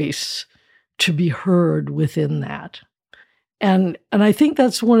voice to be heard within that. And I think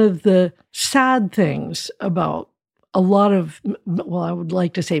that's one of the sad things about a lot of, well, I would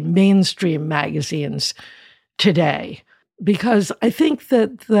like to say mainstream magazines today, because I think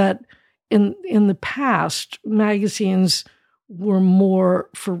that in the past, magazines were more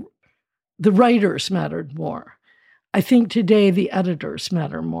for the writers mattered more. I think today the editors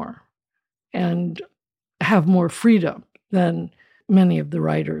matter more and have more freedom than many of the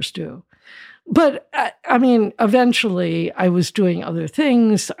writers do. But I mean, eventually I was doing other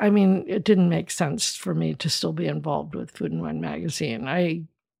things. I mean, it didn't make sense for me to still be involved with Food and Wine magazine.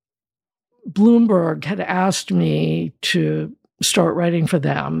 Bloomberg had asked me to start writing for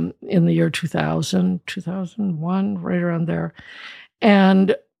them in the year 2000, 2001, right around there.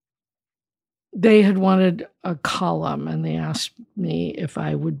 And they had wanted a column, and they asked me if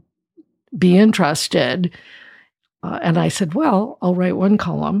I would be interested. And I said, well, I'll write one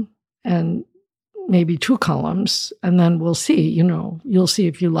column and maybe 2 columns, and then we'll see. You know, you'll see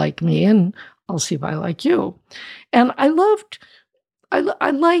if you like me, and I'll see if I like you. And I liked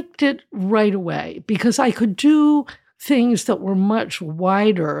it right away because I could do things that were much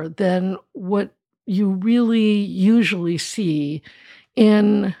wider than what you really usually see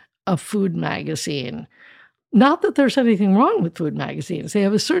in a food magazine. not that there's anything wrong with food magazines. They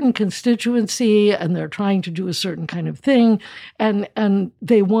have a certain constituency and they're trying to do a certain kind of thing. And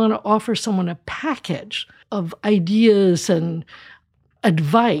they want to offer someone a package of ideas and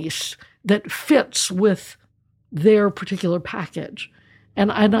advice that fits with their particular package.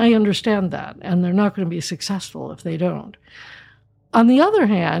 And I understand that. And they're not going to be successful if they don't. On the other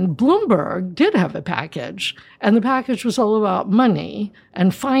hand, Bloomberg did have a package, and the package was all about money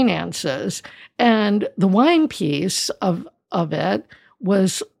and finances. And the wine piece of it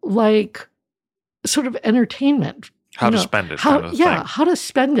was like sort of entertainment. How to spend it. How to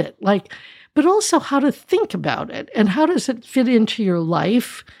spend it. But also how to think about it and how does it fit into your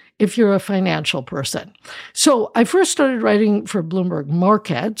life if you're a financial person. So I first started writing for Bloomberg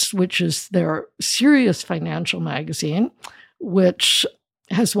Markets, which is their serious financial magazine, which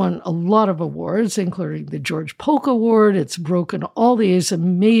has won a lot of awards, including the George Polk Award. It's broken all these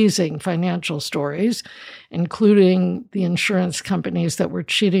amazing financial stories, including the insurance companies that were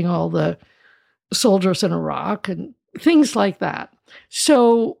cheating all the soldiers in Iraq and things like that.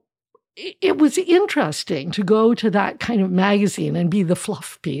 So it was interesting to go to that kind of magazine and be the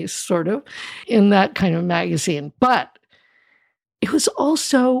fluff piece, sort of, in that kind of magazine. But it was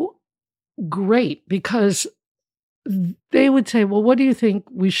also great because they would say, well, what do you think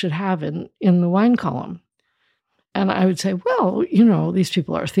we should have in the wine column? And I would say, well, these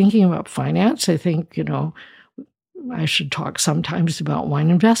people are thinking about finance. I think, I should talk sometimes about wine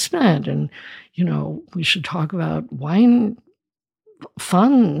investment and, we should talk about wine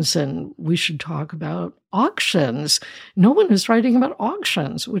funds and we should talk about auctions. No one is writing about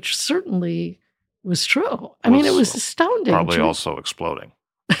auctions, which certainly was true. I mean, it was astounding. Probably also exploding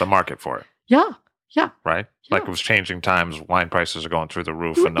the market for it. Yeah. Right? Yeah. Like it was changing times, wine prices are going through the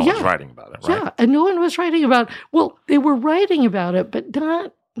roof and no one's writing about it, right? Yeah, and no one was writing about, they were writing about it, but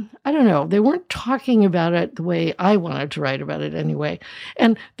not, I don't know, they weren't talking about it the way I wanted to write about it anyway.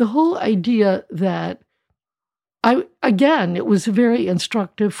 And the whole idea that it was very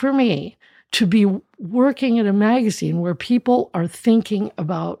instructive for me to be working in a magazine where people are thinking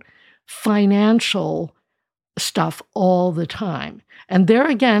about financial stuff all the time. And there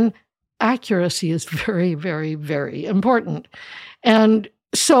again, accuracy is very, very, very important. And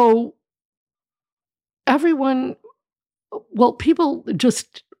so people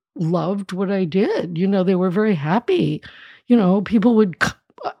just loved what I did. They were very happy.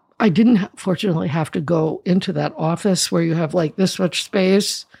 I didn't fortunately have to go into that office where you have like this much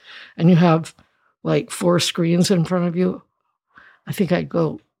space and you have like 4 screens in front of you. I think I'd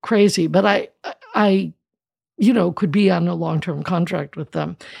go crazy, but I could be on a long-term contract with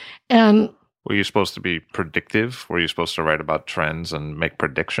them. And were you supposed to be predictive? Were you supposed to write about trends and make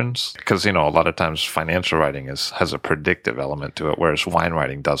predictions? Because, a lot of times financial writing has a predictive element to it, whereas wine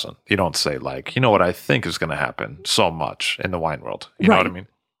writing doesn't. You don't say what I think is going to happen so much in the wine world. You know what I mean?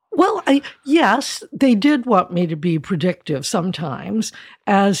 Well, yes, they did want me to be predictive sometimes,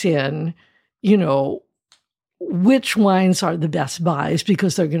 as in, which wines are the best buys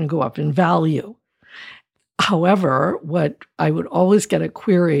because they're going to go up in value. However, what I would always get a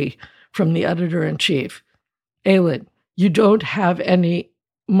query from the editor-in-chief, Aylin, you don't have any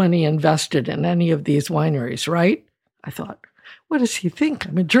money invested in any of these wineries, right? I thought, what does he think?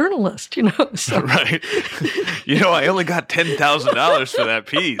 I'm a journalist, So. Right. I only got $10,000 for that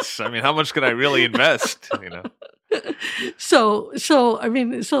piece. I mean, how much could I really invest? So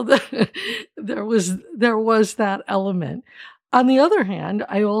there was that element. On the other hand,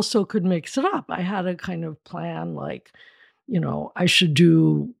 I also could mix it up. I had a kind of plan, I should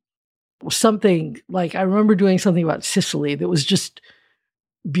do something, I remember doing something about Sicily that was just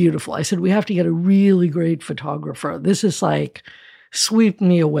beautiful. I said, we have to get a really great photographer. This is sweep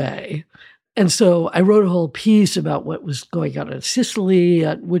me away. And so I wrote a whole piece about what was going on in Sicily,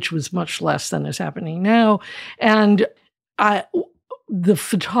 which was much less than is happening now. And the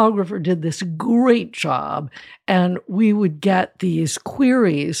photographer did this great job, and we would get these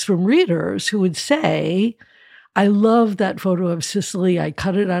queries from readers who would say, I love that photo of Sicily. I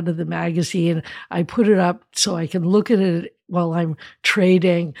cut it out of the magazine. I put it up so I can look at it while I'm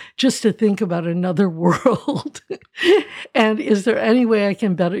trading, just to think about another world. And is there any way I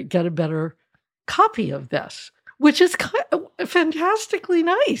can get a better copy of this? Which is fantastically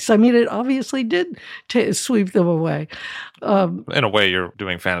nice. I mean, it obviously did sweep them away. In a way, you're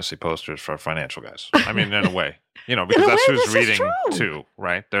doing fantasy posters for financial guys. I mean, in a way. Because that's who's reading too,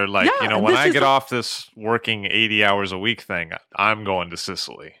 right? They're like, when I get off this working 80 hours a week thing, I'm going to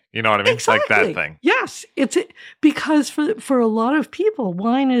Sicily. You know what I mean? Exactly. Like that thing. Yes. It's because for a lot of people,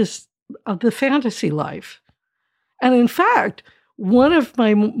 wine is the fantasy life. And in fact, one of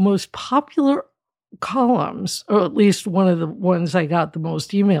my most popular columns, or at least one of the ones I got the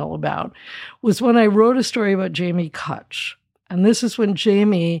most email about, was when I wrote a story about Jamie Kutch. And this is when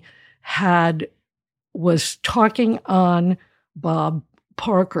Jamie was talking on Bob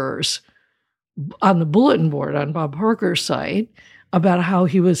Parker's, on the bulletin board on Bob Parker's site, about how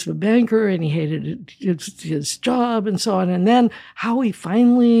he was a banker and he hated his job and so on. And then how he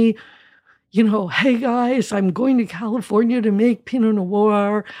finally, hey guys, I'm going to California to make Pinot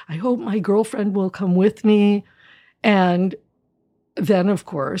Noir. I hope my girlfriend will come with me. And then, of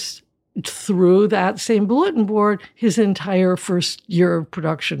course, through that same bulletin board, his entire first year of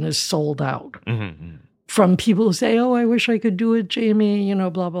production is sold out. Mm-hmm. From people who say, oh, I wish I could do it, Jamie,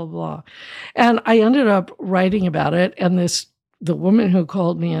 blah, blah, blah. And I ended up writing about it. And the woman who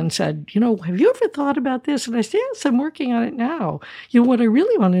called me and said, have you ever thought about this? And I said, yes, I'm working on it now. What I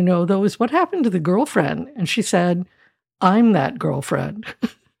really want to know, though, is what happened to the girlfriend? And she said, I'm that girlfriend.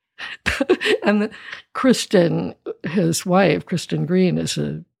 And Kristen, his wife, Kristen Green, is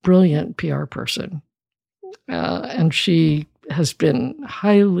a brilliant PR person. And she has been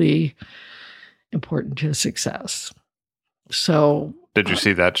highly important to his success. So, did you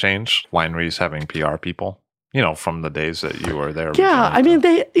see that change? Wineries having PR people, from the days that you were there. Yeah, I mean,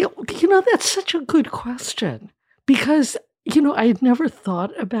 that's such a good question because I had never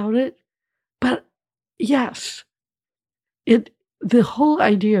thought about it, but yes, the whole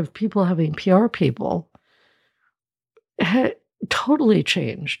idea of people having PR people had totally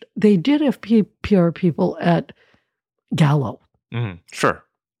changed. They did have PR people at Gallo. Mm-hmm. Sure.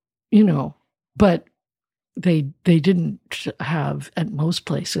 But they didn't have at most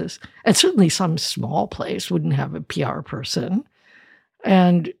places, and certainly some small place wouldn't have a PR person,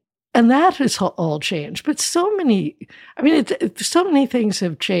 and that has all changed. But so many things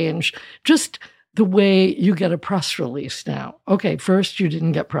have changed. Just the way you get a press release now. Okay, first you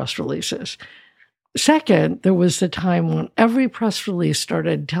didn't get press releases. Second, there was the time when every press release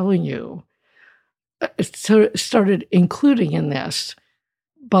started telling you, started including in this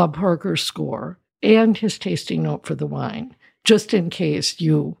Bob Parker's score and his tasting note for the wine, just in case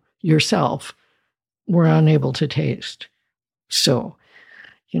you yourself were unable to taste. So,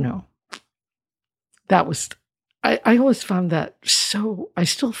 that was, I always found that I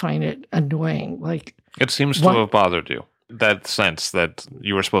still find it annoying. Like, it seems to have bothered you, that sense that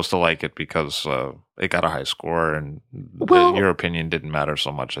you were supposed to like it because it got a high score and your opinion didn't matter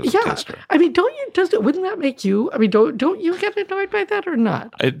so much as a taster. I mean, wouldn't that make you, don't you get annoyed by that or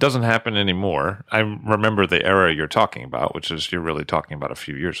not? It doesn't happen anymore. I remember the era you're talking about, which is you're really talking about a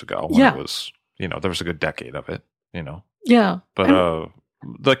few years ago when it was, there was a good decade of it, Yeah. But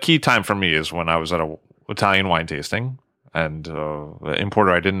the key time for me is when I was at a Italian wine tasting and the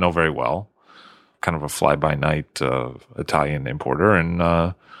importer I didn't know very well, kind of a fly-by-night Italian importer, and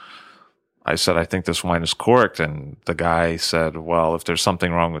I said, I think this wine is corked, and the guy said, well, if there's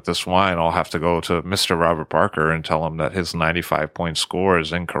something wrong with this wine, I'll have to go to Mr. Robert Parker and tell him that his 95-point score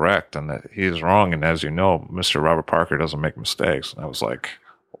is incorrect and that he is wrong, and as you know, Mr. Robert Parker doesn't make mistakes. And I was like,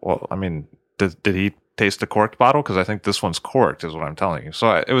 well, I mean, did he taste the corked bottle? Because I think this one's corked is what I'm telling you.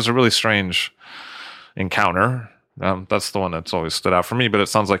 So it was a really strange encounter. That's the one that's always stood out for me, but it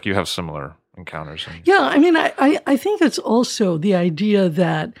sounds like you have similar encounters. Yeah, I mean, I think it's also the idea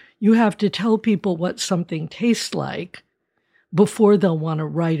that you have to tell people what something tastes like before they'll want to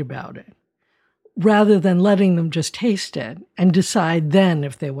write about it, rather than letting them just taste it and decide then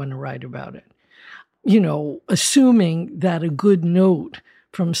if they want to write about it. Assuming that a good note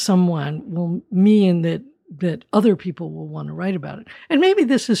from someone will mean that other people will want to write about it. And maybe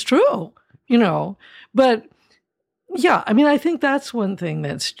this is true, but yeah, I mean, I think that's one thing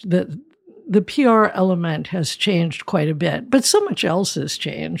that the PR element has changed quite a bit, but so much else has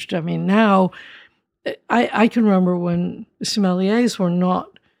changed. I mean, now I can remember when sommeliers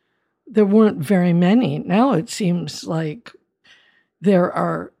there weren't very many. Now it seems like there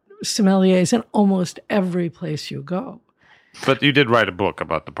are sommeliers in almost every place you go. But you did write a book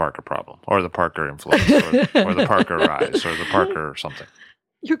about the Parker problem, or the Parker influence, or the Parker rise, or the Parker something.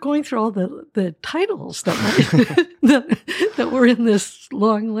 You're going through all the titles that were in this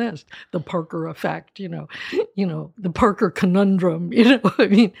long list. The Parker effect, the Parker conundrum. I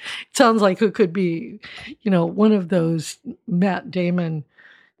mean, it sounds like it could be, one of those Matt Damon,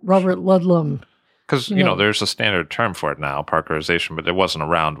 Robert Ludlum. Because there's a standard term for it now, Parkerization, but it wasn't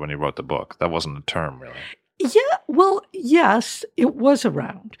around when you wrote the book. That wasn't a term, really. Yeah, well, yes, it was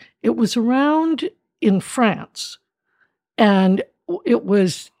around. It was around in France, and it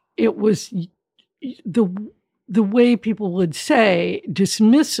was the way people would say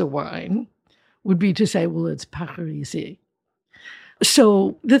dismiss a wine would be to say, well, it's Parkerisé.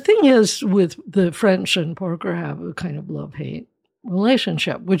 So the thing is, with the French and Parker have a kind of love-hate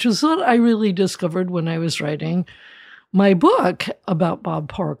relationship, which is what I really discovered when I was writing my book about Bob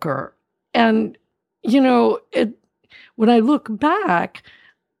Parker. And, when I look back,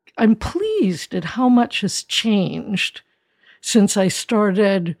 I'm pleased at how much has changed since I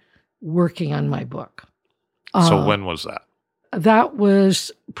started working on my book. So when was that? That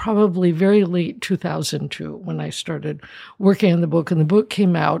was probably very late 2002 when I started working on the book, and the book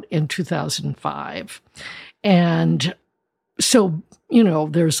came out in 2005. And so,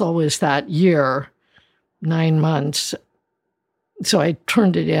 there's always that year, 9 months. So I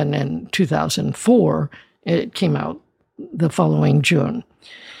turned it in 2004. It came out the following June.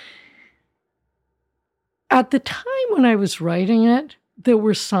 At the time when I was writing it, there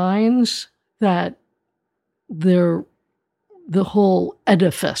were signs that the whole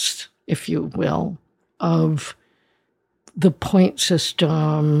edifice, if you will, of the point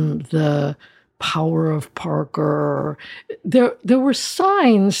system, the power of Parker, there were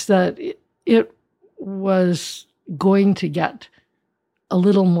signs that it was going to get a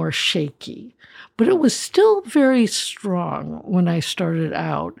little more shaky. But it was still very strong when I started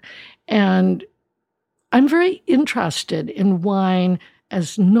out. And I'm very interested in wine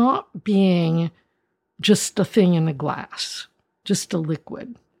as not being just a thing in a glass, just a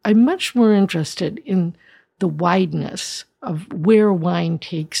liquid. I'm much more interested in the wideness of where wine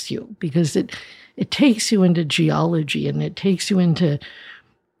takes you, because it takes you into geology, and it takes you into,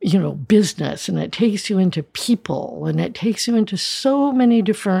 business, and it takes you into people, and it takes you into so many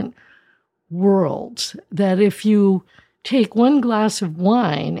different worlds that if you take one glass of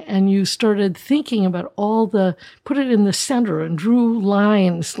wine and you started thinking about put it in the center and drew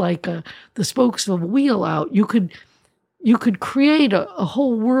lines like the spokes of a wheel out, you could create a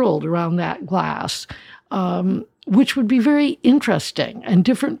whole world around that glass, which would be very interesting, and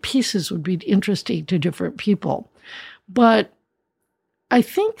different pieces would be interesting to different people. But I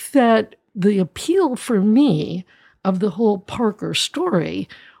think that the appeal for me of the whole Parker story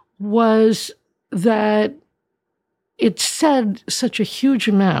was that it said such a huge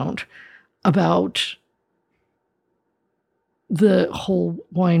amount about the whole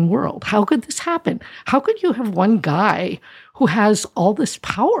wine world. How could this happen? How could you have one guy who has all this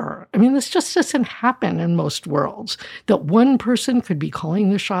power? I mean, this just doesn't happen in most worlds, that one person could be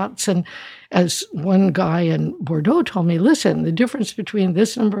calling the shots. And as one guy in Bordeaux told me, listen, the difference between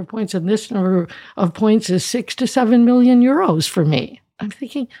this number of points and this number of points is 6 to 7 million euros for me. I'm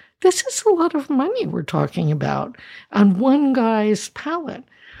thinking, this is a lot of money we're talking about on one guy's palate.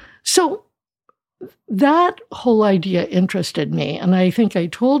 So that whole idea interested me. And I think I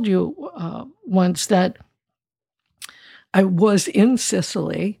told you once that I was in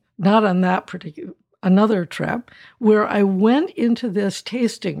Sicily, not on that particular, another trip, where I went into this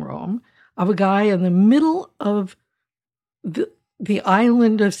tasting room of a guy in the middle of the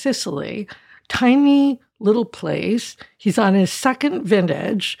island of Sicily, tiny little place. He's on his second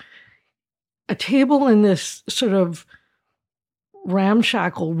vintage, a table in this sort of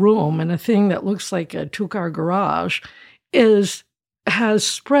ramshackle room, and a thing that looks like a two-car garage has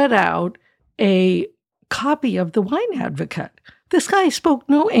spread out a copy of the Wine Advocate. This guy spoke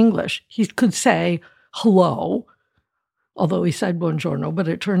no English. He could say hello, although he said buongiorno, but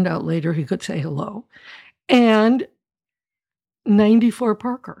it turned out later he could say hello. And 94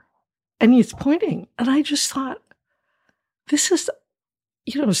 Parker. And he's pointing. And I just thought, this is,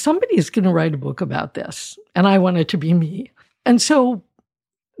 somebody's going to write a book about this. And I want it to be me. And so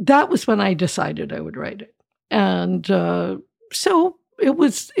that was when I decided I would write it. And so it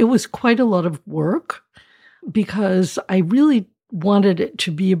was quite a lot of work, because I really wanted it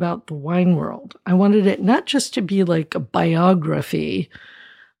to be about the wine world. I wanted it not just to be like a biography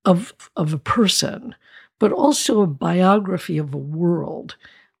of a person, but also a biography of a world,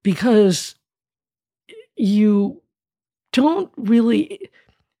 because you don't really,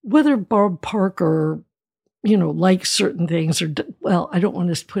 whether Bob Parker likes certain things, or, well, I don't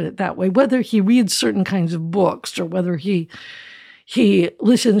want to put it that way, whether he reads certain kinds of books, or whether he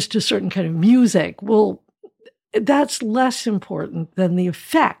listens to certain kind of music, well, that's less important than the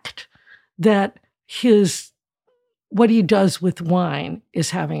effect that what he does with wine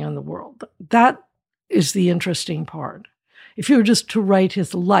is having on the world. That is the interesting part. If you were just to write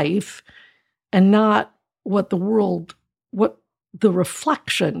his life and not what the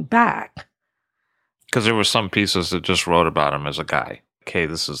reflection back. Because there were some pieces that just wrote about him as a guy. Okay,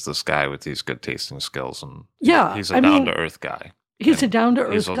 this is this guy with these good tasting skills, and he's a down-to-earth guy. He's a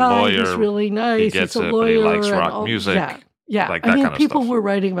down-to-earth guy. Lawyer. He's really nice. He's a lawyer. But he likes rock music. Yeah. Like that kind of people stuff. were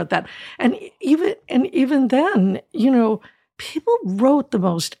writing about that. And even then, people wrote the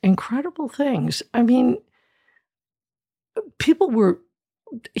most incredible things. I mean, he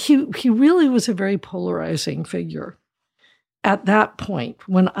really was a very polarizing figure. At that point,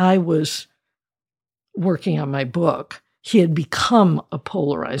 when I was working on my book, he had become a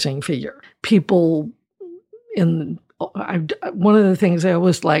polarizing figure. One of the things I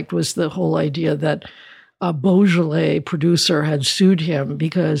always liked was the whole idea that a Beaujolais producer had sued him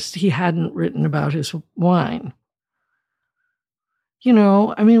because he hadn't written about his wine.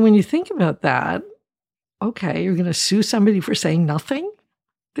 I mean, when you think about that, okay, you're going to sue somebody for saying nothing?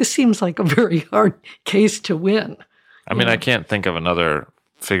 This seems like a very hard case to win. I mean, I can't think of another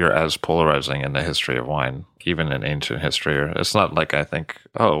figure as polarizing in the history of wine, even in ancient history. It's not like I think,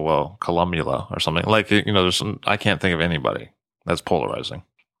 oh, well, Columula or something. Like, I can't think of anybody that's polarizing.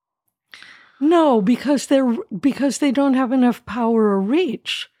 No, because they don't have enough power or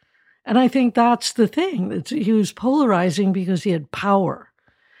reach. And I think that's the thing. He was polarizing because he had power.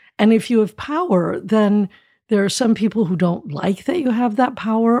 And if you have power, then there are some people who don't like that you have that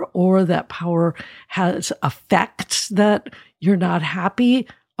power, or that power has effects that you're not happy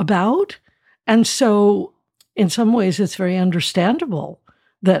about. And so in some ways, it's very understandable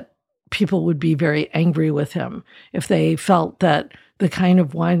that people would be very angry with him if they felt that the kind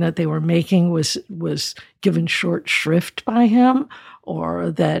of wine that they were making was given short shrift by him, or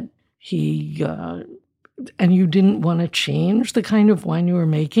that and you didn't want to change the kind of wine you were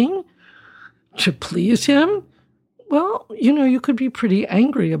making to please him. Well, you could be pretty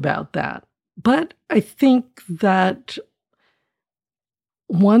angry about that. But I think that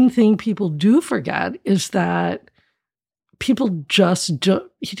one thing people do forget is that people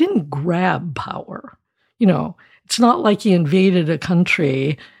he didn't grab power. It's not like he invaded a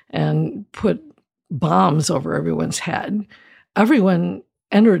country and put bombs over everyone's head. Everyone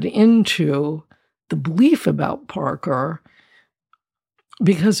entered into the belief about Parker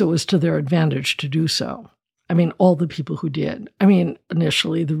because it was to their advantage to do so. I mean, all the people who did. I mean,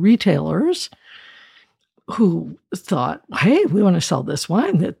 initially the retailers who thought, hey, we want to sell this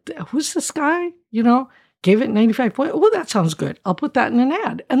wine. Who's this guy? Gave it 95 points. Oh, that sounds good. I'll put that in an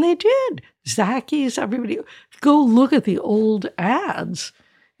ad. And they did. Zacky's, everybody. Go look at the old ads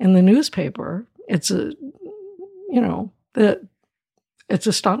in the newspaper. It's it's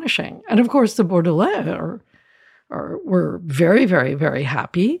astonishing. And of course, the Bordelais were very, very, very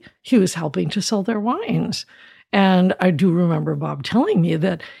happy. He was helping to sell their wines. And I do remember Bob telling me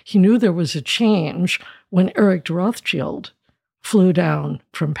that he knew there was a change when Eric de Rothschild flew down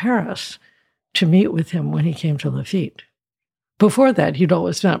from Paris to meet with him when he came to Lafite. Before that, he'd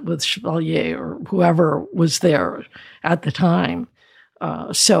always met with Chevalier or whoever was there at the time.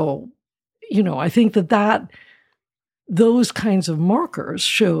 So, I think that those kinds of markers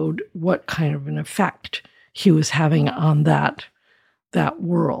showed what kind of an effect he was having on that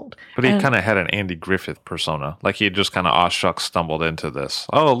world. But he kind of had an Andy Griffith persona. Like he had just kind of aw shucks stumbled into this.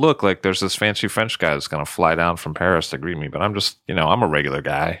 Oh, look, like there's this fancy French guy that's going to fly down from Paris to greet me. But I'm just, I'm a regular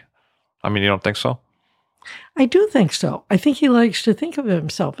guy. I mean, you don't think so? I do think so. I think he likes to think of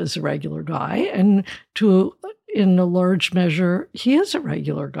himself as a regular guy. And in a large measure, he is a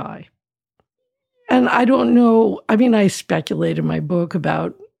regular guy. And I don't know. I mean, I speculate in my book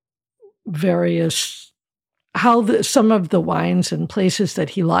about how some of the wines and places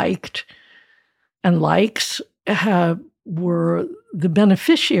that he liked and likes were the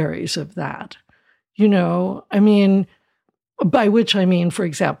beneficiaries of that. I mean, by which I mean, for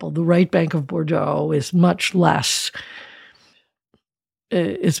example, the right bank of Bordeaux is much more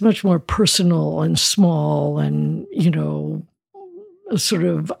personal and small and, a sort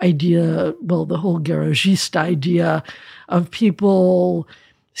of idea, well, the whole garagiste idea of people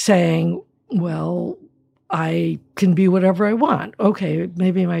saying, well, I can be whatever I want. Okay,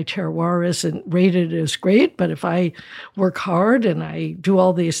 maybe my terroir isn't rated as great, but if I work hard and I do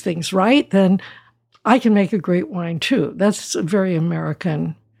all these things right, then I can make a great wine too. That's a very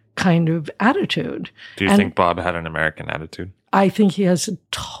American kind of attitude. Do you think Bob had an American attitude? I think he has a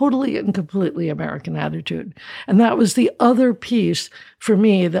totally and completely American attitude. And that was the other piece for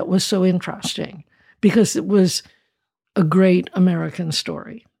me that was so interesting, because it was a great American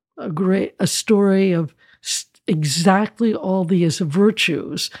story, a story of exactly all these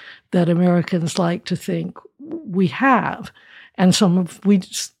virtues that Americans like to think we have. And some of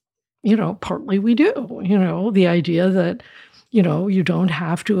partly we do, the idea that, you don't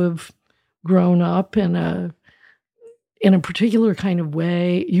have to have grown up in a particular kind of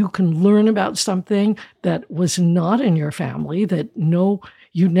way. You can learn about something that was not in your family, that no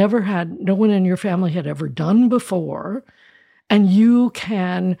one in your family had ever done before. And you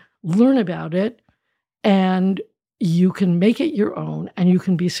can learn about it and you can make it your own and you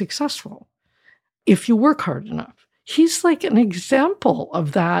can be successful if you work hard enough. He's like an example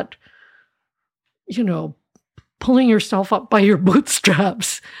of that, pulling yourself up by your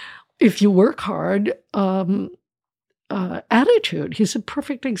bootstraps if you work hard attitude. He's a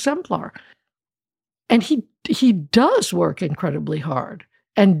perfect exemplar. And he does work incredibly hard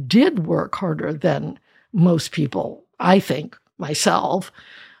and did work harder than most people, I think, myself.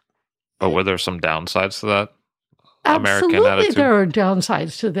 But were there some downsides to that? Absolutely, American attitude? There are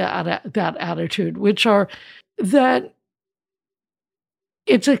downsides to that attitude, which are that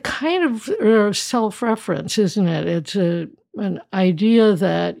it's a kind of self-reference, isn't it? It's an idea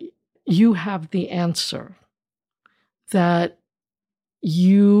that you have the answer, that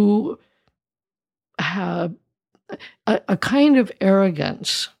you have a kind of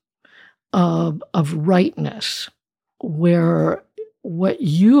arrogance of rightness, where what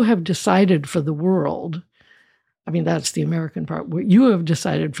you have decided for the world, I mean, that's the American part, what you have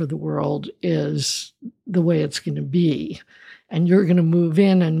decided for the world is the way it's going to be, and you're going to move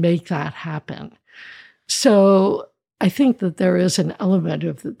in and make that happen. So I think that there is an element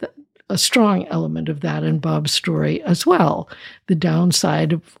of a strong element of that in Bob's story as well. The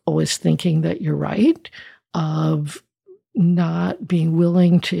downside of always thinking that you're right, of not being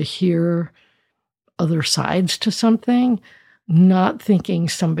willing to hear other sides to something, not thinking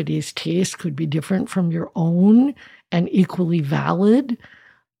somebody's taste could be different from your own and equally valid,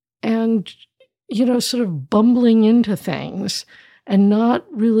 and, sort of bumbling into things and not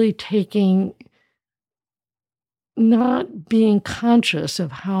being conscious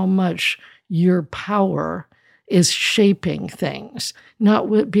of how much your power is shaping things,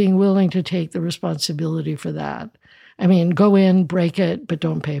 not being willing to take the responsibility for that. I mean, go in, break it, but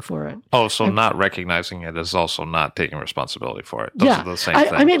don't pay for it. Oh, so not recognizing it is also not taking responsibility for it. Those are the same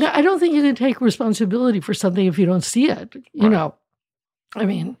things. I mean, I don't think you can take responsibility for something if you don't see it, you know. I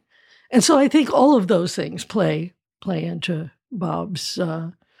mean, and so I think all of those things play into Bob's,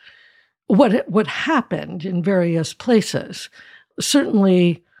 what happened in various places.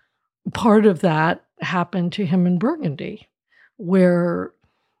 Certainly part of that happened to him in Burgundy, where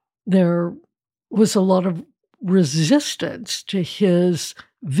there was a lot of resistance to his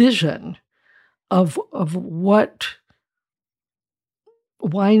vision of what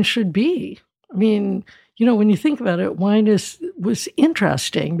wine should be. I mean, when you think about it, wine was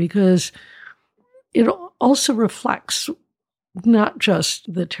interesting because it also reflects not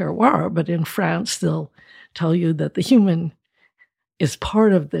just the terroir, but in France, they'll tell you that the human is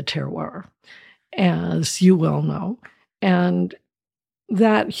part of the terroir, as you well know. And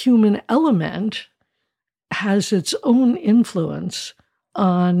that human element has its own influence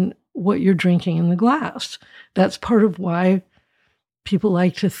on what you're drinking in the glass. That's part of why people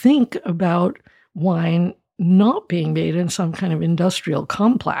like to think about wine not being made in some kind of industrial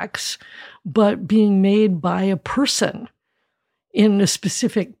complex, but being made by a person in a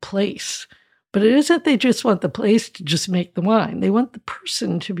specific place. But it isn't they just want the place to just make the wine. They want the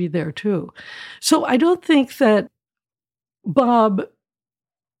person to be there too. So I don't think that Bob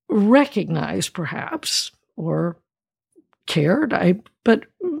recognized perhaps, or cared, but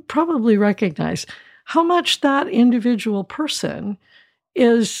probably recognized how much that individual person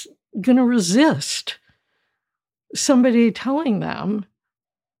is going to resist somebody telling them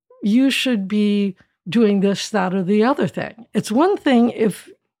you should be doing this, that, or the other thing. It's one thing if,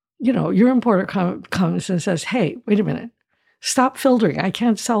 your importer comes and says, hey, wait a minute, stop filtering. I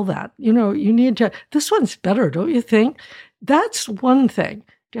can't sell that. You need to, this one's better, don't you think? That's one thing.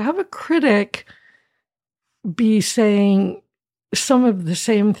 To have a critic be saying some of the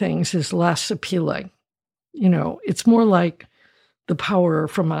same things is less appealing. It's more like the power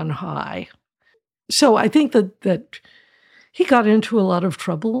from on high. So I think that he got into a lot of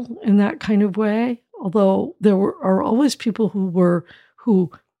trouble in that kind of way, although are always people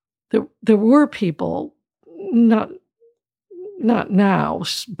there were people, not now,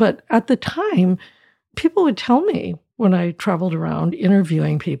 but at the time, people would tell me when I traveled around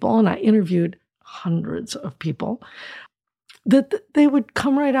interviewing people, and I interviewed hundreds of people, that they would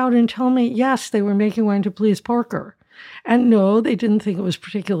come right out and tell me, yes, they were making wine to please Parker. And no, they didn't think it was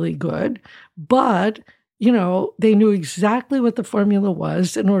particularly good, but, they knew exactly what the formula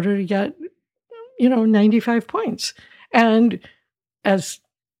was in order to get, 95 points. And as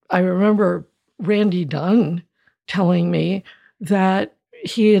I remember Randy Dunn telling me that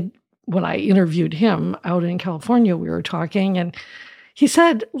when I interviewed him out in California, we were talking, and he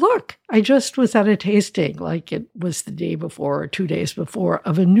said, look, I just was at a tasting, like it was the day before or 2 days before,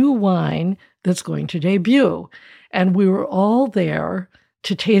 of a new wine that's going to debut. And we were all there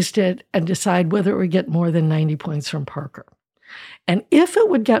to taste it and decide whether it would get more than 90 points from Parker. And if it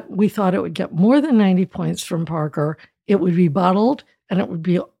would get, we thought it would get more than 90 points from Parker, it would be bottled and that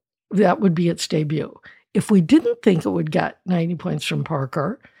would be its debut. If we didn't think it would get 90 points from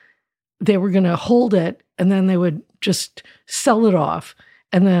Parker, they were going to hold it and then they would just sell it off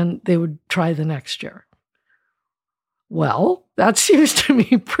and then they would try the next year. Well, that seems to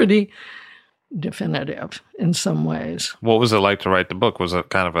me pretty definitive in some ways. What was it like to write the book? Was it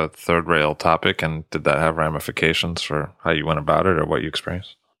kind of a third rail topic, and did that have ramifications for how you went about it or what you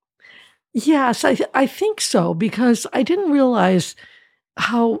experienced? Yes, I think so, because I didn't realize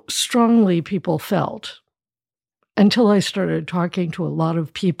how strongly people felt until I started talking to a lot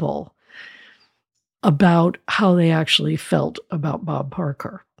of people about how they actually felt about Bob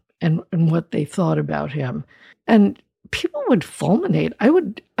Parker and what they thought about him. And people would fulminate.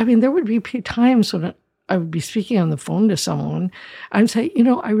 There would be times when I would be speaking on the phone to someone. I'd say,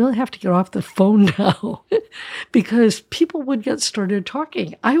 I really have to get off the phone now because people would get started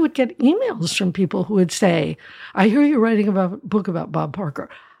talking. I would get emails from people who would say, I hear you're writing about a book about Bob Parker.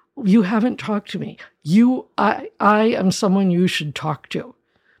 You haven't talked to me. I am someone you should talk to.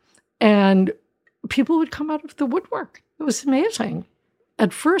 And people would come out of the woodwork. It was amazing.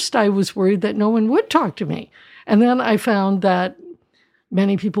 At first, I was worried that no one would talk to me. And then I found that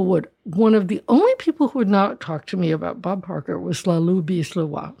many people would. One of the only people who would not talk to me about Bob Parker was Lalou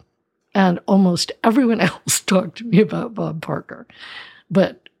Bislois. And almost everyone else talked to me about Bob Parker,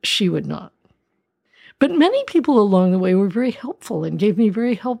 but she would not. But many people along the way were very helpful and gave me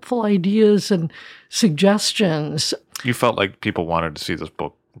very helpful ideas and suggestions. You felt like people wanted to see this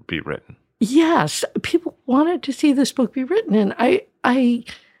book be written. Yes, people wanted to see this book be written. And I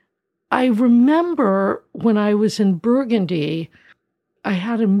remember when I was in Burgundy, I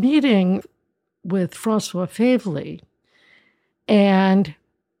had a meeting with François Favely, and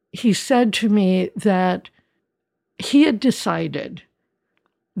he said to me that he had decided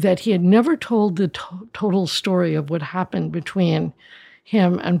that he had never told the total story of what happened between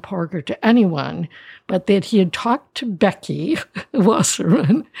him and Parker to anyone, but that he had talked to Becky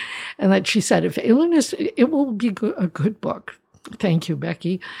Wasserman, and that she said, if Aileen is, it will be a good book. Thank you,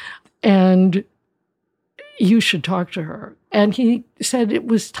 Becky. And you should talk to her. And he said it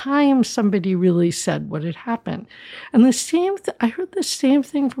was time somebody really said what had happened. And I heard the same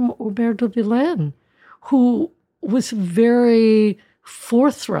thing from Aubert de Villaine, who was very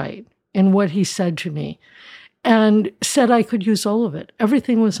forthright in what he said to me and said I could use all of it.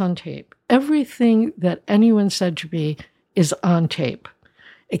 Everything was on tape. Everything that anyone said to me is on tape,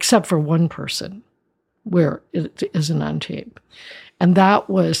 except for one person where it isn't on tape. And that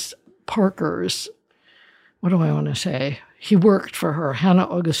was Parker's, what do I want to say? He worked for her, Hannah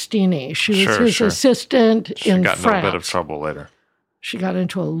Augustini. She was his assistant in France. She got in a bit of trouble later. She got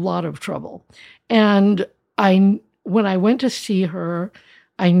into a lot of trouble. And when I went to see her,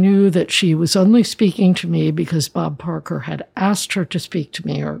 I knew that she was only speaking to me because Bob Parker had asked her to speak to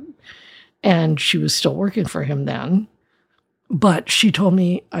me, and she was still working for him then. But she told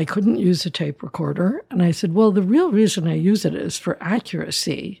me I couldn't use a tape recorder. And I said, well, the real reason I use it is for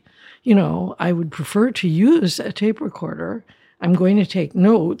accuracy. I would prefer to use a tape recorder. I'm going to take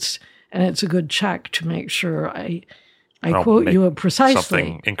notes, and it's a good check to make sure I quote you precisely.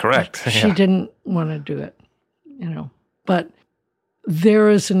 Something incorrect. She didn't want to do it, But there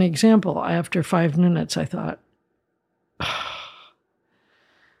is an example. After 5 minutes, I thought,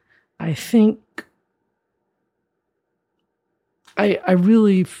 I think I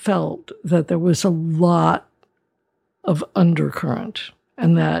really felt that there was a lot of undercurrent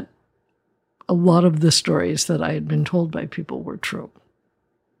and that a lot of the stories that I had been told by people were true.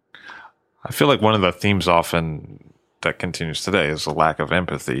 I feel like one of the themes often that continues today is the lack of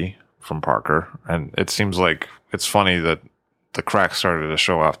empathy from Parker. And it seems like it's funny that the cracks started to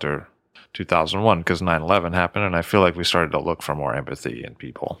show after 2001 because 9/11 happened. And I feel like we started to look for more empathy in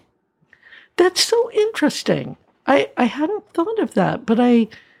people. That's so interesting. I hadn't thought of that, but I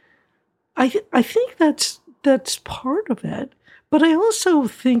think that's part of it. But I also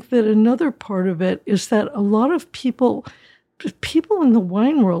think that another part of it is that a lot of people in the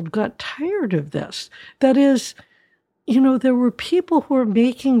wine world got tired of this. That is, there were people who were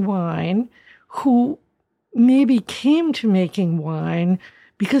making wine who maybe came to making wine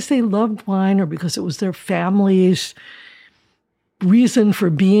because they loved wine or because it was their family's reason for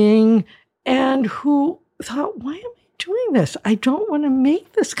being, and who thought, why am I doing this? I don't want to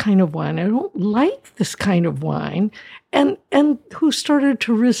make this kind of wine. I don't like this kind of wine. And who started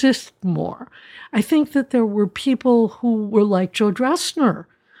to resist more. I think that there were people who were like Joe Dressner,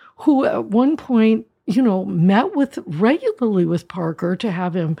 who at one point met regularly with Parker to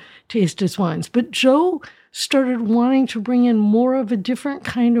have him taste his wines. But Joe started wanting to bring in more of a different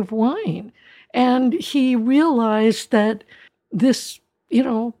kind of wine. And he realized that this,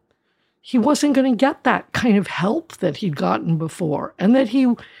 he wasn't going to get that kind of help that he'd gotten before. And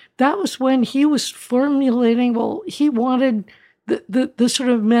that was when he was formulating, he wanted the sort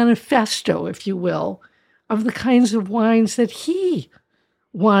of manifesto, if you will, of the kinds of wines that he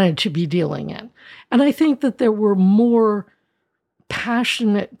wanted to be dealing in. And I think that there were more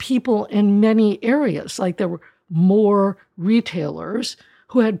passionate people in many areas, like there were more retailers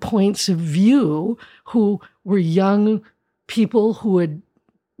who had points of view, who were young people who had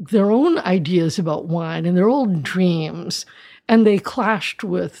their own ideas about wine and their own dreams. And they clashed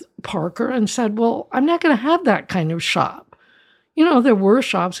with Parker and said, well, I'm not going to have that kind of shop. There were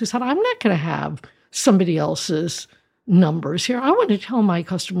shops who said, I'm not going to have somebody else's numbers here. I want to tell my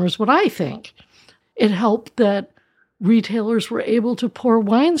customers what I think. It helped that retailers were able to pour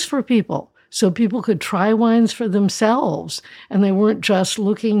wines for people so people could try wines for themselves, and they weren't just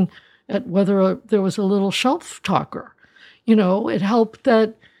looking at whether there was a little shelf talker. It helped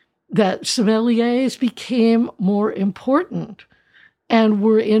that sommeliers became more important and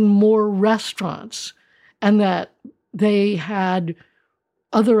were in more restaurants, and that they had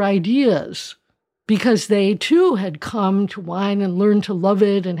other ideas because they too had come to wine and learned to love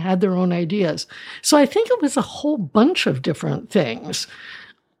it and had their own ideas. So I think it was a whole bunch of different things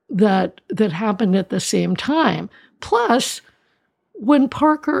that happened at the same time. Plus, when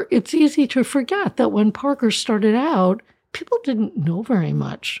Parker, it's easy to forget that when Parker started out, people didn't know very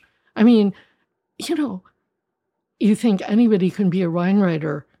much. I mean, you think anybody can be a wine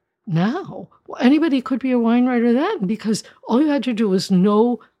writer now. Well, anybody could be a wine writer then, because all you had to do was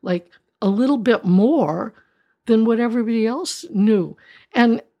know a little bit more than what everybody else knew.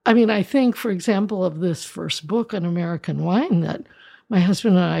 And I mean, I think, for example, of this first book on American wine that my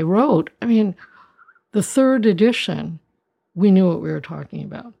husband and I wrote, I mean, the third edition, we knew what we were talking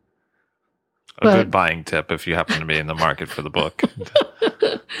about. A good buying tip if you happen to be in the market for the book.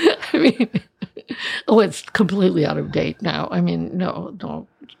 I mean, it's completely out of date now. I mean, no,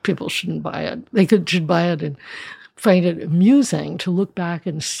 people shouldn't buy it. They should buy it and find it amusing to look back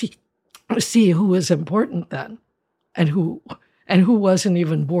and see who was important then and who wasn't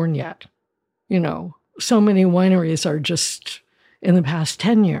even born yet. So many wineries are just in the past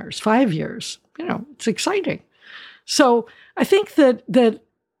 10 years, 5 years. It's exciting. So I think that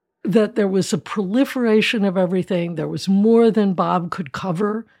there was a proliferation of everything. There was more than Bob could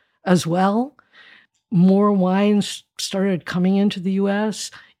cover as well. More wines started coming into the U.S.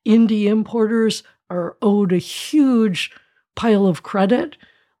 Indie importers are owed a huge pile of credit,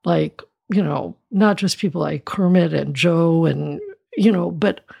 not just people like Kermit and Joe and,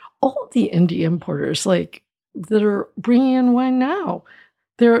 but all the indie importers that are bringing in wine now.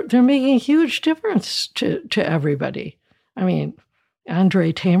 They're making a huge difference to everybody. I mean,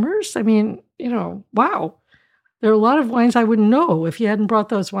 Andre Tamers, wow. There are a lot of wines I wouldn't know if he hadn't brought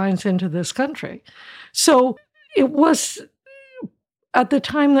those wines into this country. So it was, at the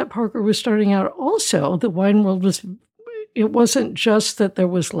time that Parker was starting out also, the wine world it wasn't just that there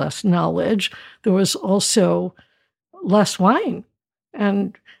was less knowledge, there was also less wine.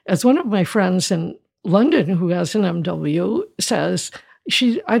 And as one of my friends in London who has an MW says,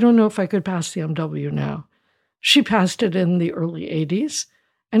 I don't know if I could pass the MW now. She passed it in the early 80s.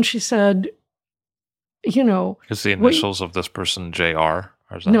 And she said, Is the initials of this person JR?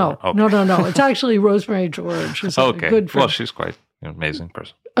 Or is that no. It's actually Rosemary George, who's a good friend. Well, she's quite an amazing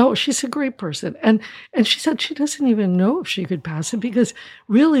person. Oh, she's a great person. And she said she doesn't even know if she could pass it, because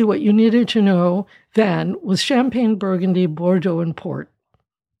really what you needed to know then was Champagne, Burgundy, Bordeaux, and Port.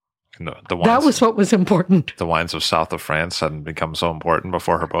 The wines, that was what was important. The wines of south of France hadn't become so important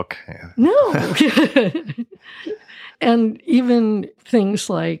before her book. Yeah. No. And even things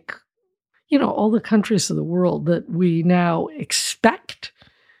like, all the countries of the world that we now expect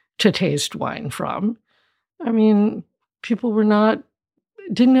to taste wine from. I mean, people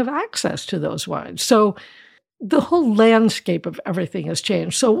didn't have access to those wines. So the whole landscape of everything has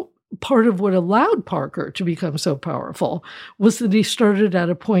changed. So part of what allowed Parker to become so powerful was that he started at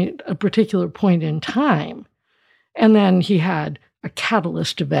a particular point in time. And then he had a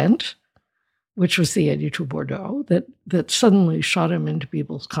catalyst event, which was the 82 Bordeaux, that suddenly shot him into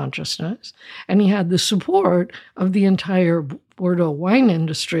people's consciousness. And he had the support of the entire Bordeaux wine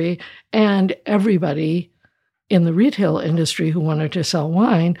industry and everybody in the retail industry who wanted to sell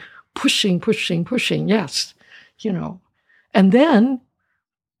wine, pushing, yes, And then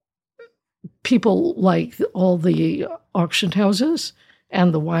people like all the auction houses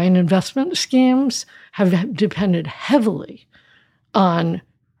and the wine investment schemes have depended heavily on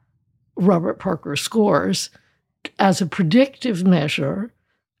Robert Parker scores as a predictive measure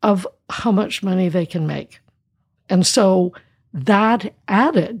of how much money they can make. And so that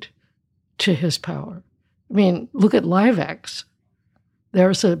added to his power. I mean, look at LiveX.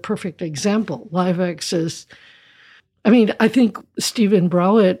 There's a perfect example. LiveX is, I think Stephen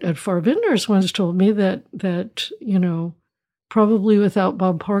Browett at Far Vintners once told me that, probably without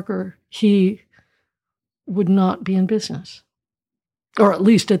Bob Parker, he would not be in business. Or at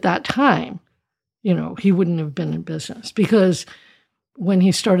least at that time, he wouldn't have been in business. Because when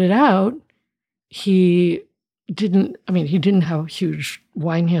he started out, he didn't have a huge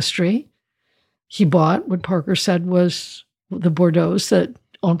wine history. He bought what Parker said was the Bordeaux that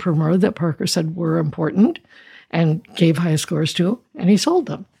on Primeur that Parker said were important and gave high scores to, and he sold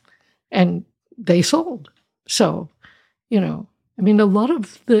them. And they sold. So, a lot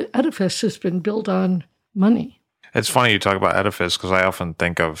of the edifice has been built on money. It's funny you talk about edifice because I often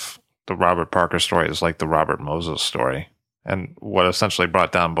think of the Robert Parker story as like the Robert Moses story. And what essentially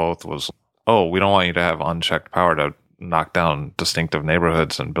brought down both was, we don't want you to have unchecked power to knock down distinctive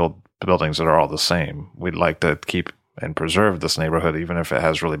neighborhoods and build buildings that are all the same. We'd like to keep and preserve this neighborhood, even if it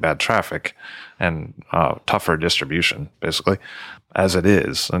has really bad traffic and tougher distribution, basically, as it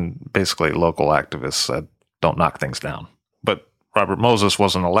is. And basically, local activists said, don't knock things down. But Robert Moses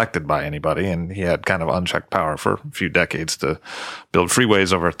wasn't elected by anybody, and he had kind of unchecked power for a few decades to build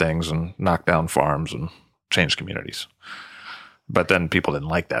freeways over things and knock down farms and change communities. But then people didn't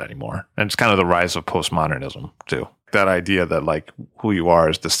like that anymore. And it's kind of the rise of postmodernism, too. That idea that, like, who you are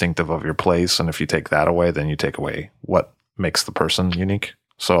is distinctive of your place, and if you take that away, then you take away what makes the person unique.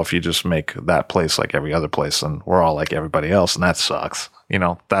 So if you just make that place like every other place, then we're all like everybody else, and that sucks.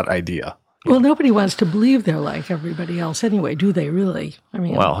 That idea. Well, nobody wants to believe they're like everybody else anyway, do they really?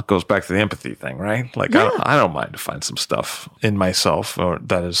 Well, it goes back to the empathy thing, right? Like, yeah. I don't mind to find some stuff in myself or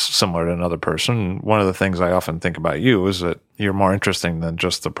that is similar to another person. One of the things I often think about you is that you're more interesting than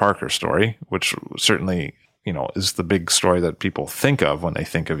just the Parker story, which certainly, is the big story that people think of when they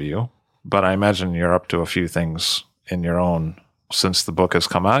think of you. But I imagine you're up to a few things in your own. Since the book has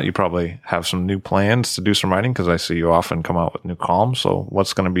come out, you probably have some new plans to do some writing because I see you often come out with new columns. So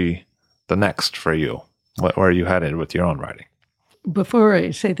what's going to be the next for you? Where are you headed with your own writing? Before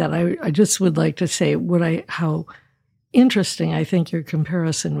I say that, I just would like to say how interesting I think your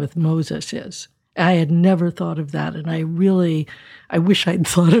comparison with Moses is. I had never thought of that, and I wish I'd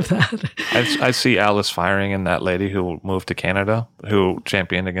thought of that. I see Alice Firing in that lady who moved to Canada, who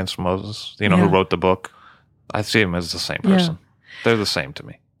championed against Moses, who wrote the book. I see him as the same person. Yeah. They're the same to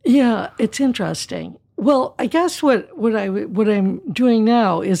me. Yeah, it's interesting. Well, I guess what I'm doing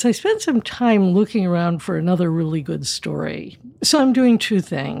now is I spent some time looking around for another really good story. So I'm doing two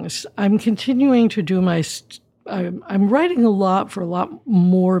things. I'm continuing to do I'm writing a lot for a lot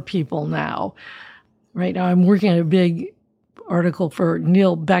more people now. Right now I'm working on a big article for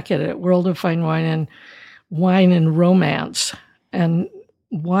Neil Beckett at World of Fine Wine and Romance. And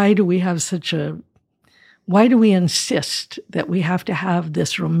why do we insist that we have to have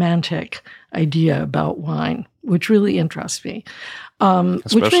this romantic idea about wine, which really interests me.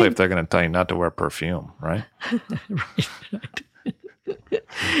 Especially if they're going to tell you not to wear perfume, right? Right.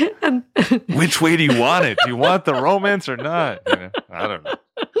 And which way do you want it? Do you want the romance or not? I don't know.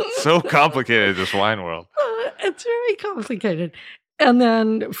 So complicated, this wine world. It's very complicated. And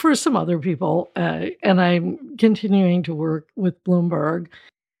then for some other people, and I'm continuing to work with Bloomberg,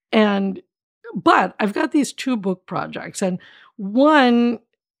 but I've got these two book projects, and one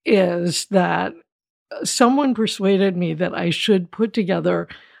is that someone persuaded me that I should put together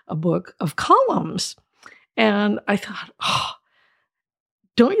a book of columns. And I thought,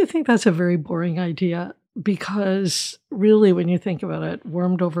 don't you think that's a very boring idea? Because really, when you think about it,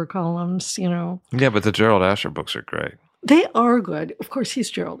 wormed over columns, Yeah, but the Gerald Asher books are great. They are good. Of course, he's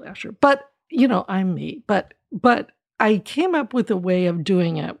Gerald Asher. But, I'm me. But I came up with a way of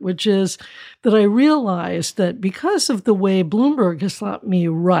doing it, which is that I realized that because of the way Bloomberg has let me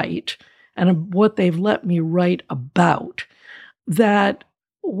write and what they've let me write about, that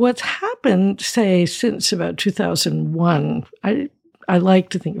what's happened, say, since about 2001, I like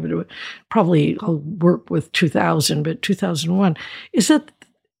to think of it, probably I'll work with 2000, but 2001, is that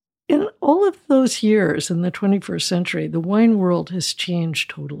in all of those years in the 21st century, the wine world has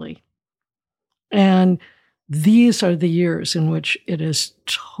changed totally. And these are the years in which it has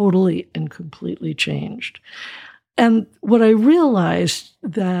totally and completely changed. And what I realized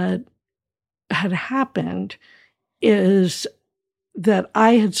that had happened is that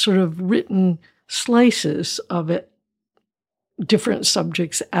I had sort of written slices of it, different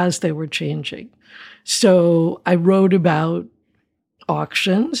subjects as they were changing. So I wrote about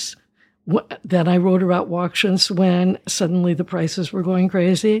auctions. Then I wrote about auctions when suddenly the prices were going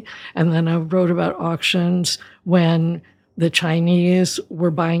crazy. And then I wrote about auctions when the Chinese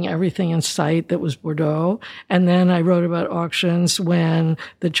were buying everything in sight that was Bordeaux. And then I wrote about auctions when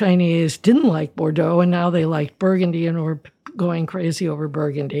the Chinese didn't like Bordeaux and now they liked Burgundy and were going crazy over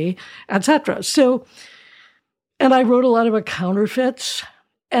Burgundy, etc. So, and I wrote a lot about counterfeits.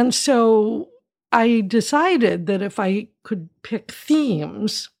 And so I decided that if I could pick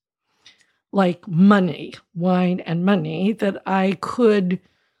themes like money, wine and money, that I could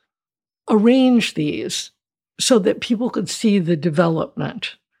arrange these so that people could see the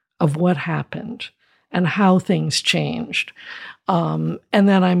development of what happened and how things changed. And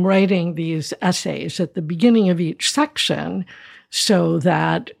then I'm writing these essays at the beginning of each section so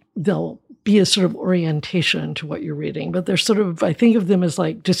that they'll be a sort of orientation to what you're reading. But they're sort of, I think of them as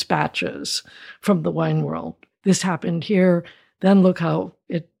like dispatches from the wine world. This happened here, then look how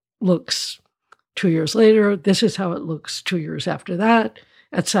it looks 2 years later. This is how it looks 2 years after that,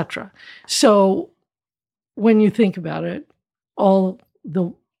 etc. So when you think about it, all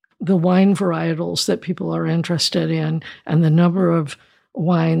the wine varietals that people are interested in and the number of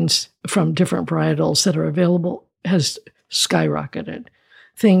wines from different varietals that are available has skyrocketed.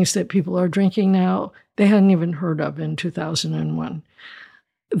 Things that people are drinking now, they hadn't even heard of in 2001.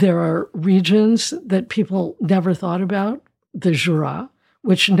 There are regions that people never thought about, the Jura,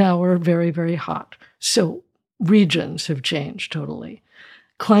 which now are very, very hot. So regions have changed totally.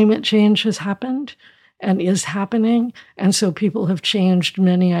 Climate change has happened and is happening. And so people have changed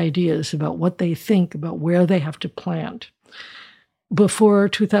many ideas about what they think about where they have to plant. Before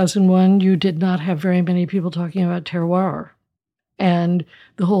 2001, you did not have very many people talking about terroir. And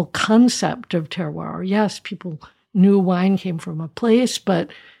the whole concept of terroir, yes, people knew wine came from a place, but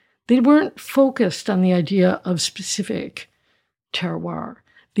they weren't focused on the idea of specific terroir.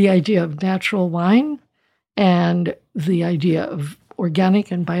 The idea of natural wine and the idea of organic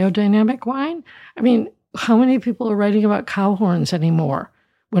and biodynamic wine. I mean, how many people are writing about cow horns anymore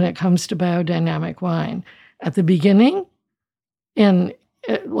when it comes to biodynamic wine? At the beginning, in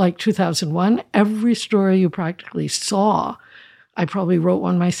like 2001, every story you practically saw, I probably wrote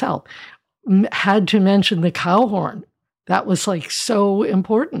one myself, had to mention the cow horn. That was like so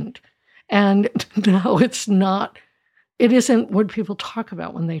important. And now it's not, it isn't what people talk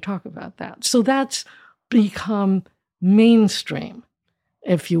about when they talk about that. So that's become mainstream,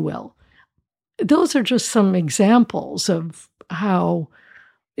 if you will. Those are just some examples of how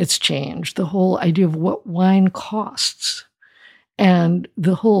it's changed. The whole idea of what wine costs and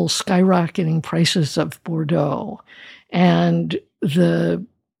the whole skyrocketing prices of Bordeaux and the,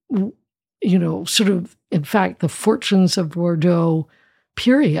 sort of, in fact, the fortunes of Bordeaux,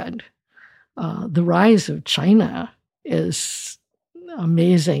 period. The rise of China is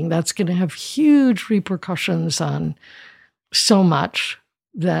amazing. That's going to have huge repercussions on so much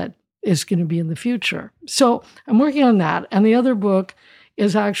that is going to be in the future. So I'm working on that. And the other book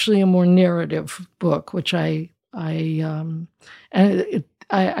is actually a more narrative book, which I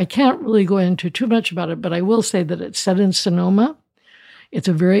can't really go into too much about it, but I will say that it's set in Sonoma. It's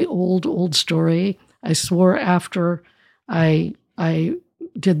a very old story. I swore after I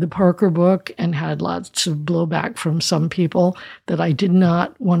did the Parker book and had lots of blowback from some people that I did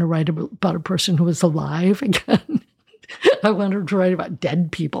not want to write about a person who was alive again. I wanted to write about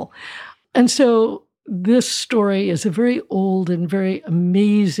dead people. And so this story is a very old and very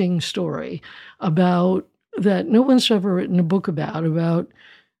amazing story about that no one's ever written a book about,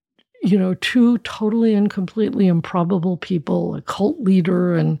 two totally and completely improbable people, a cult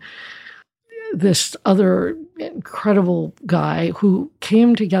leader and this other incredible guy who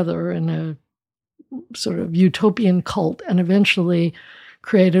came together in a sort of utopian cult and eventually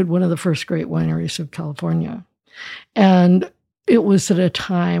created one of the first great wineries of California. And it was at a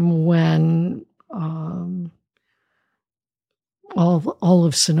time when all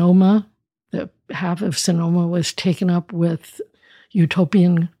of Sonoma, half of Sonoma was taken up with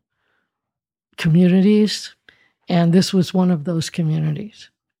utopian communities, and this was one of those communities.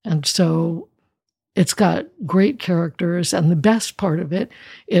 And so it's got great characters, and the best part of it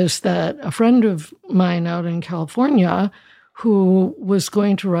is that a friend of mine out in California who was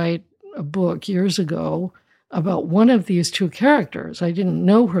going to write a book years ago about one of these two characters. I didn't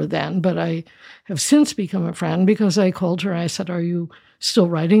know her then, but I have since become a friend because I called her and I said, "Are you still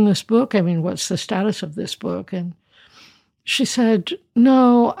writing this book? I mean, what's the status of this book?" And she said,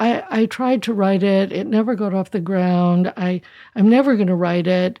 "No, I tried to write it. It never got off the ground. I'm never going to write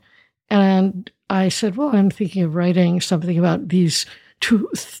it. And I said, well, I'm thinking of writing something about these two.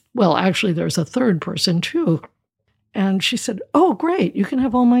 Well, actually, there's a third person too. And she said, oh, great. You can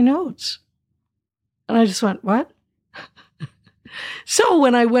have all my notes. And I just went, what? So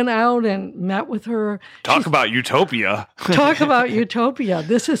when I went out and met with her. Talk about utopia. Talk about utopia.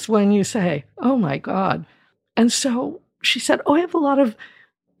 This is when you say, oh my God. And so she said, oh, I have a lot of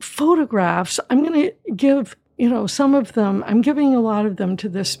photographs. I'm going to give, some of them, I'm giving a lot of them to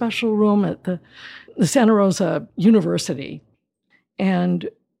this special room at the Santa Rosa University. And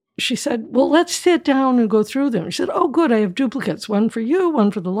she said, well, let's sit down and go through them. She said, oh, good. I have duplicates. One for you,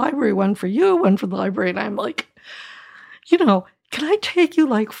 one for the library, one for you, one for the library. And I'm like, can I take you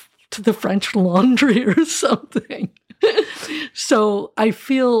to the French Laundry or something? So I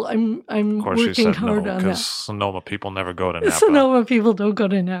feel I'm working hard on that. Because Sonoma people never go to Napa. Sonoma people don't go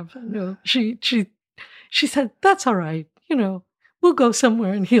to Napa. No, she said, that's all right. We'll go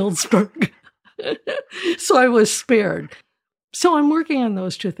somewhere in Healdsburg. So I was spared. So I'm working on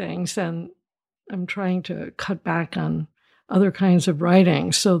those two things, and I'm trying to cut back on other kinds of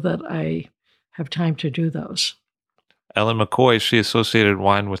writing so that I have time to do those. Ellen McCoy, she associated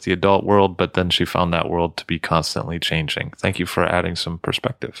wine with the adult world, but then she found that world to be constantly changing. Thank you for adding some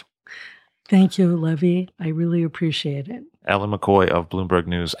perspective. Thank you, Levy. I really appreciate it. Ellen McCoy of Bloomberg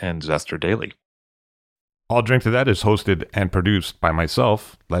News and Zester Daily. I'll Drink to That is hosted and produced by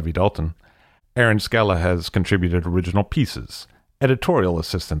myself, Levy Dalton. Aaron Scala has contributed original pieces. Editorial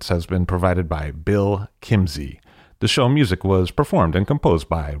assistance has been provided by Bill Kimsey. The show music was performed and composed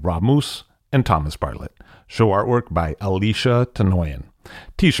by Rob Moose and Thomas Bartlett. Show artwork by Alicia Tenoyan.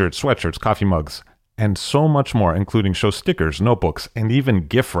 T-shirts, sweatshirts, coffee mugs, and so much more, including show stickers, notebooks, and even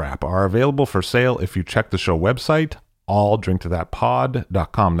gift wrap are available for sale if you check the show website,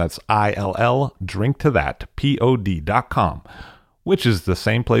 illdrinktothatpod.com. That's ILL drinktothatpod.com, which is the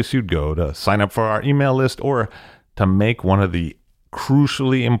same place you'd go to sign up for our email list or to make one of the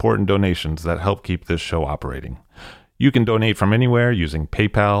crucially important donations that help keep this show operating. You can donate from anywhere using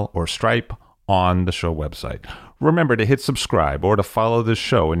PayPal or Stripe on the show website. Remember to hit subscribe or to follow this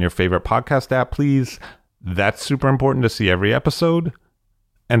show in your favorite podcast app, please. That's super important to see every episode.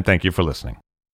 And thank you for listening.